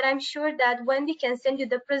replay, but I'm sure that Wendy can send you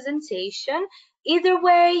the presentation. either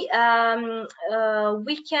way,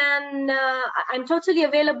 we can, I'm totally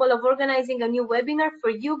available of organizing a new webinar for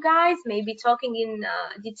you guys, maybe talking in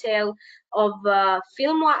detail of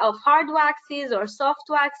of hard waxes or soft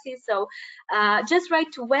waxes. So just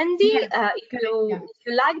write to Wendy if you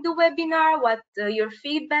like the webinar, what your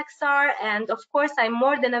feedbacks are, and of course I'm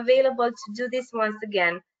more than available to do this once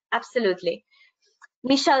again. Absolutely.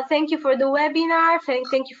 Michelle, thank you for the webinar.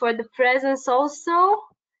 Thank you for the presence also.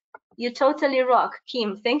 You totally rock.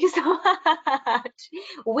 Kim, thank you so much.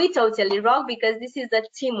 We totally rock because this is a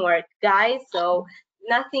teamwork, guys. So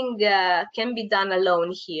nothing can be done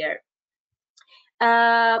alone here.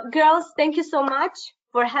 Girls, thank you so much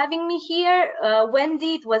for having me here.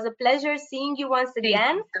 Wendy, it was a pleasure seeing you once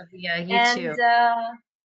again. Thank you, Sophia. You too.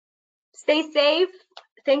 Stay safe.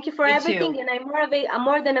 Thank you for You everything, too. and I'm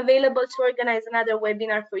more than available to organize another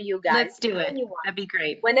webinar for you guys. Let's do it. That'd be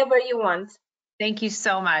great. Whenever you want. Thank you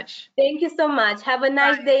so much. Thank you so much. Have a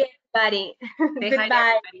nice day, everybody. Say Goodbye. hi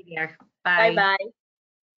to everybody there. Bye. Bye-bye.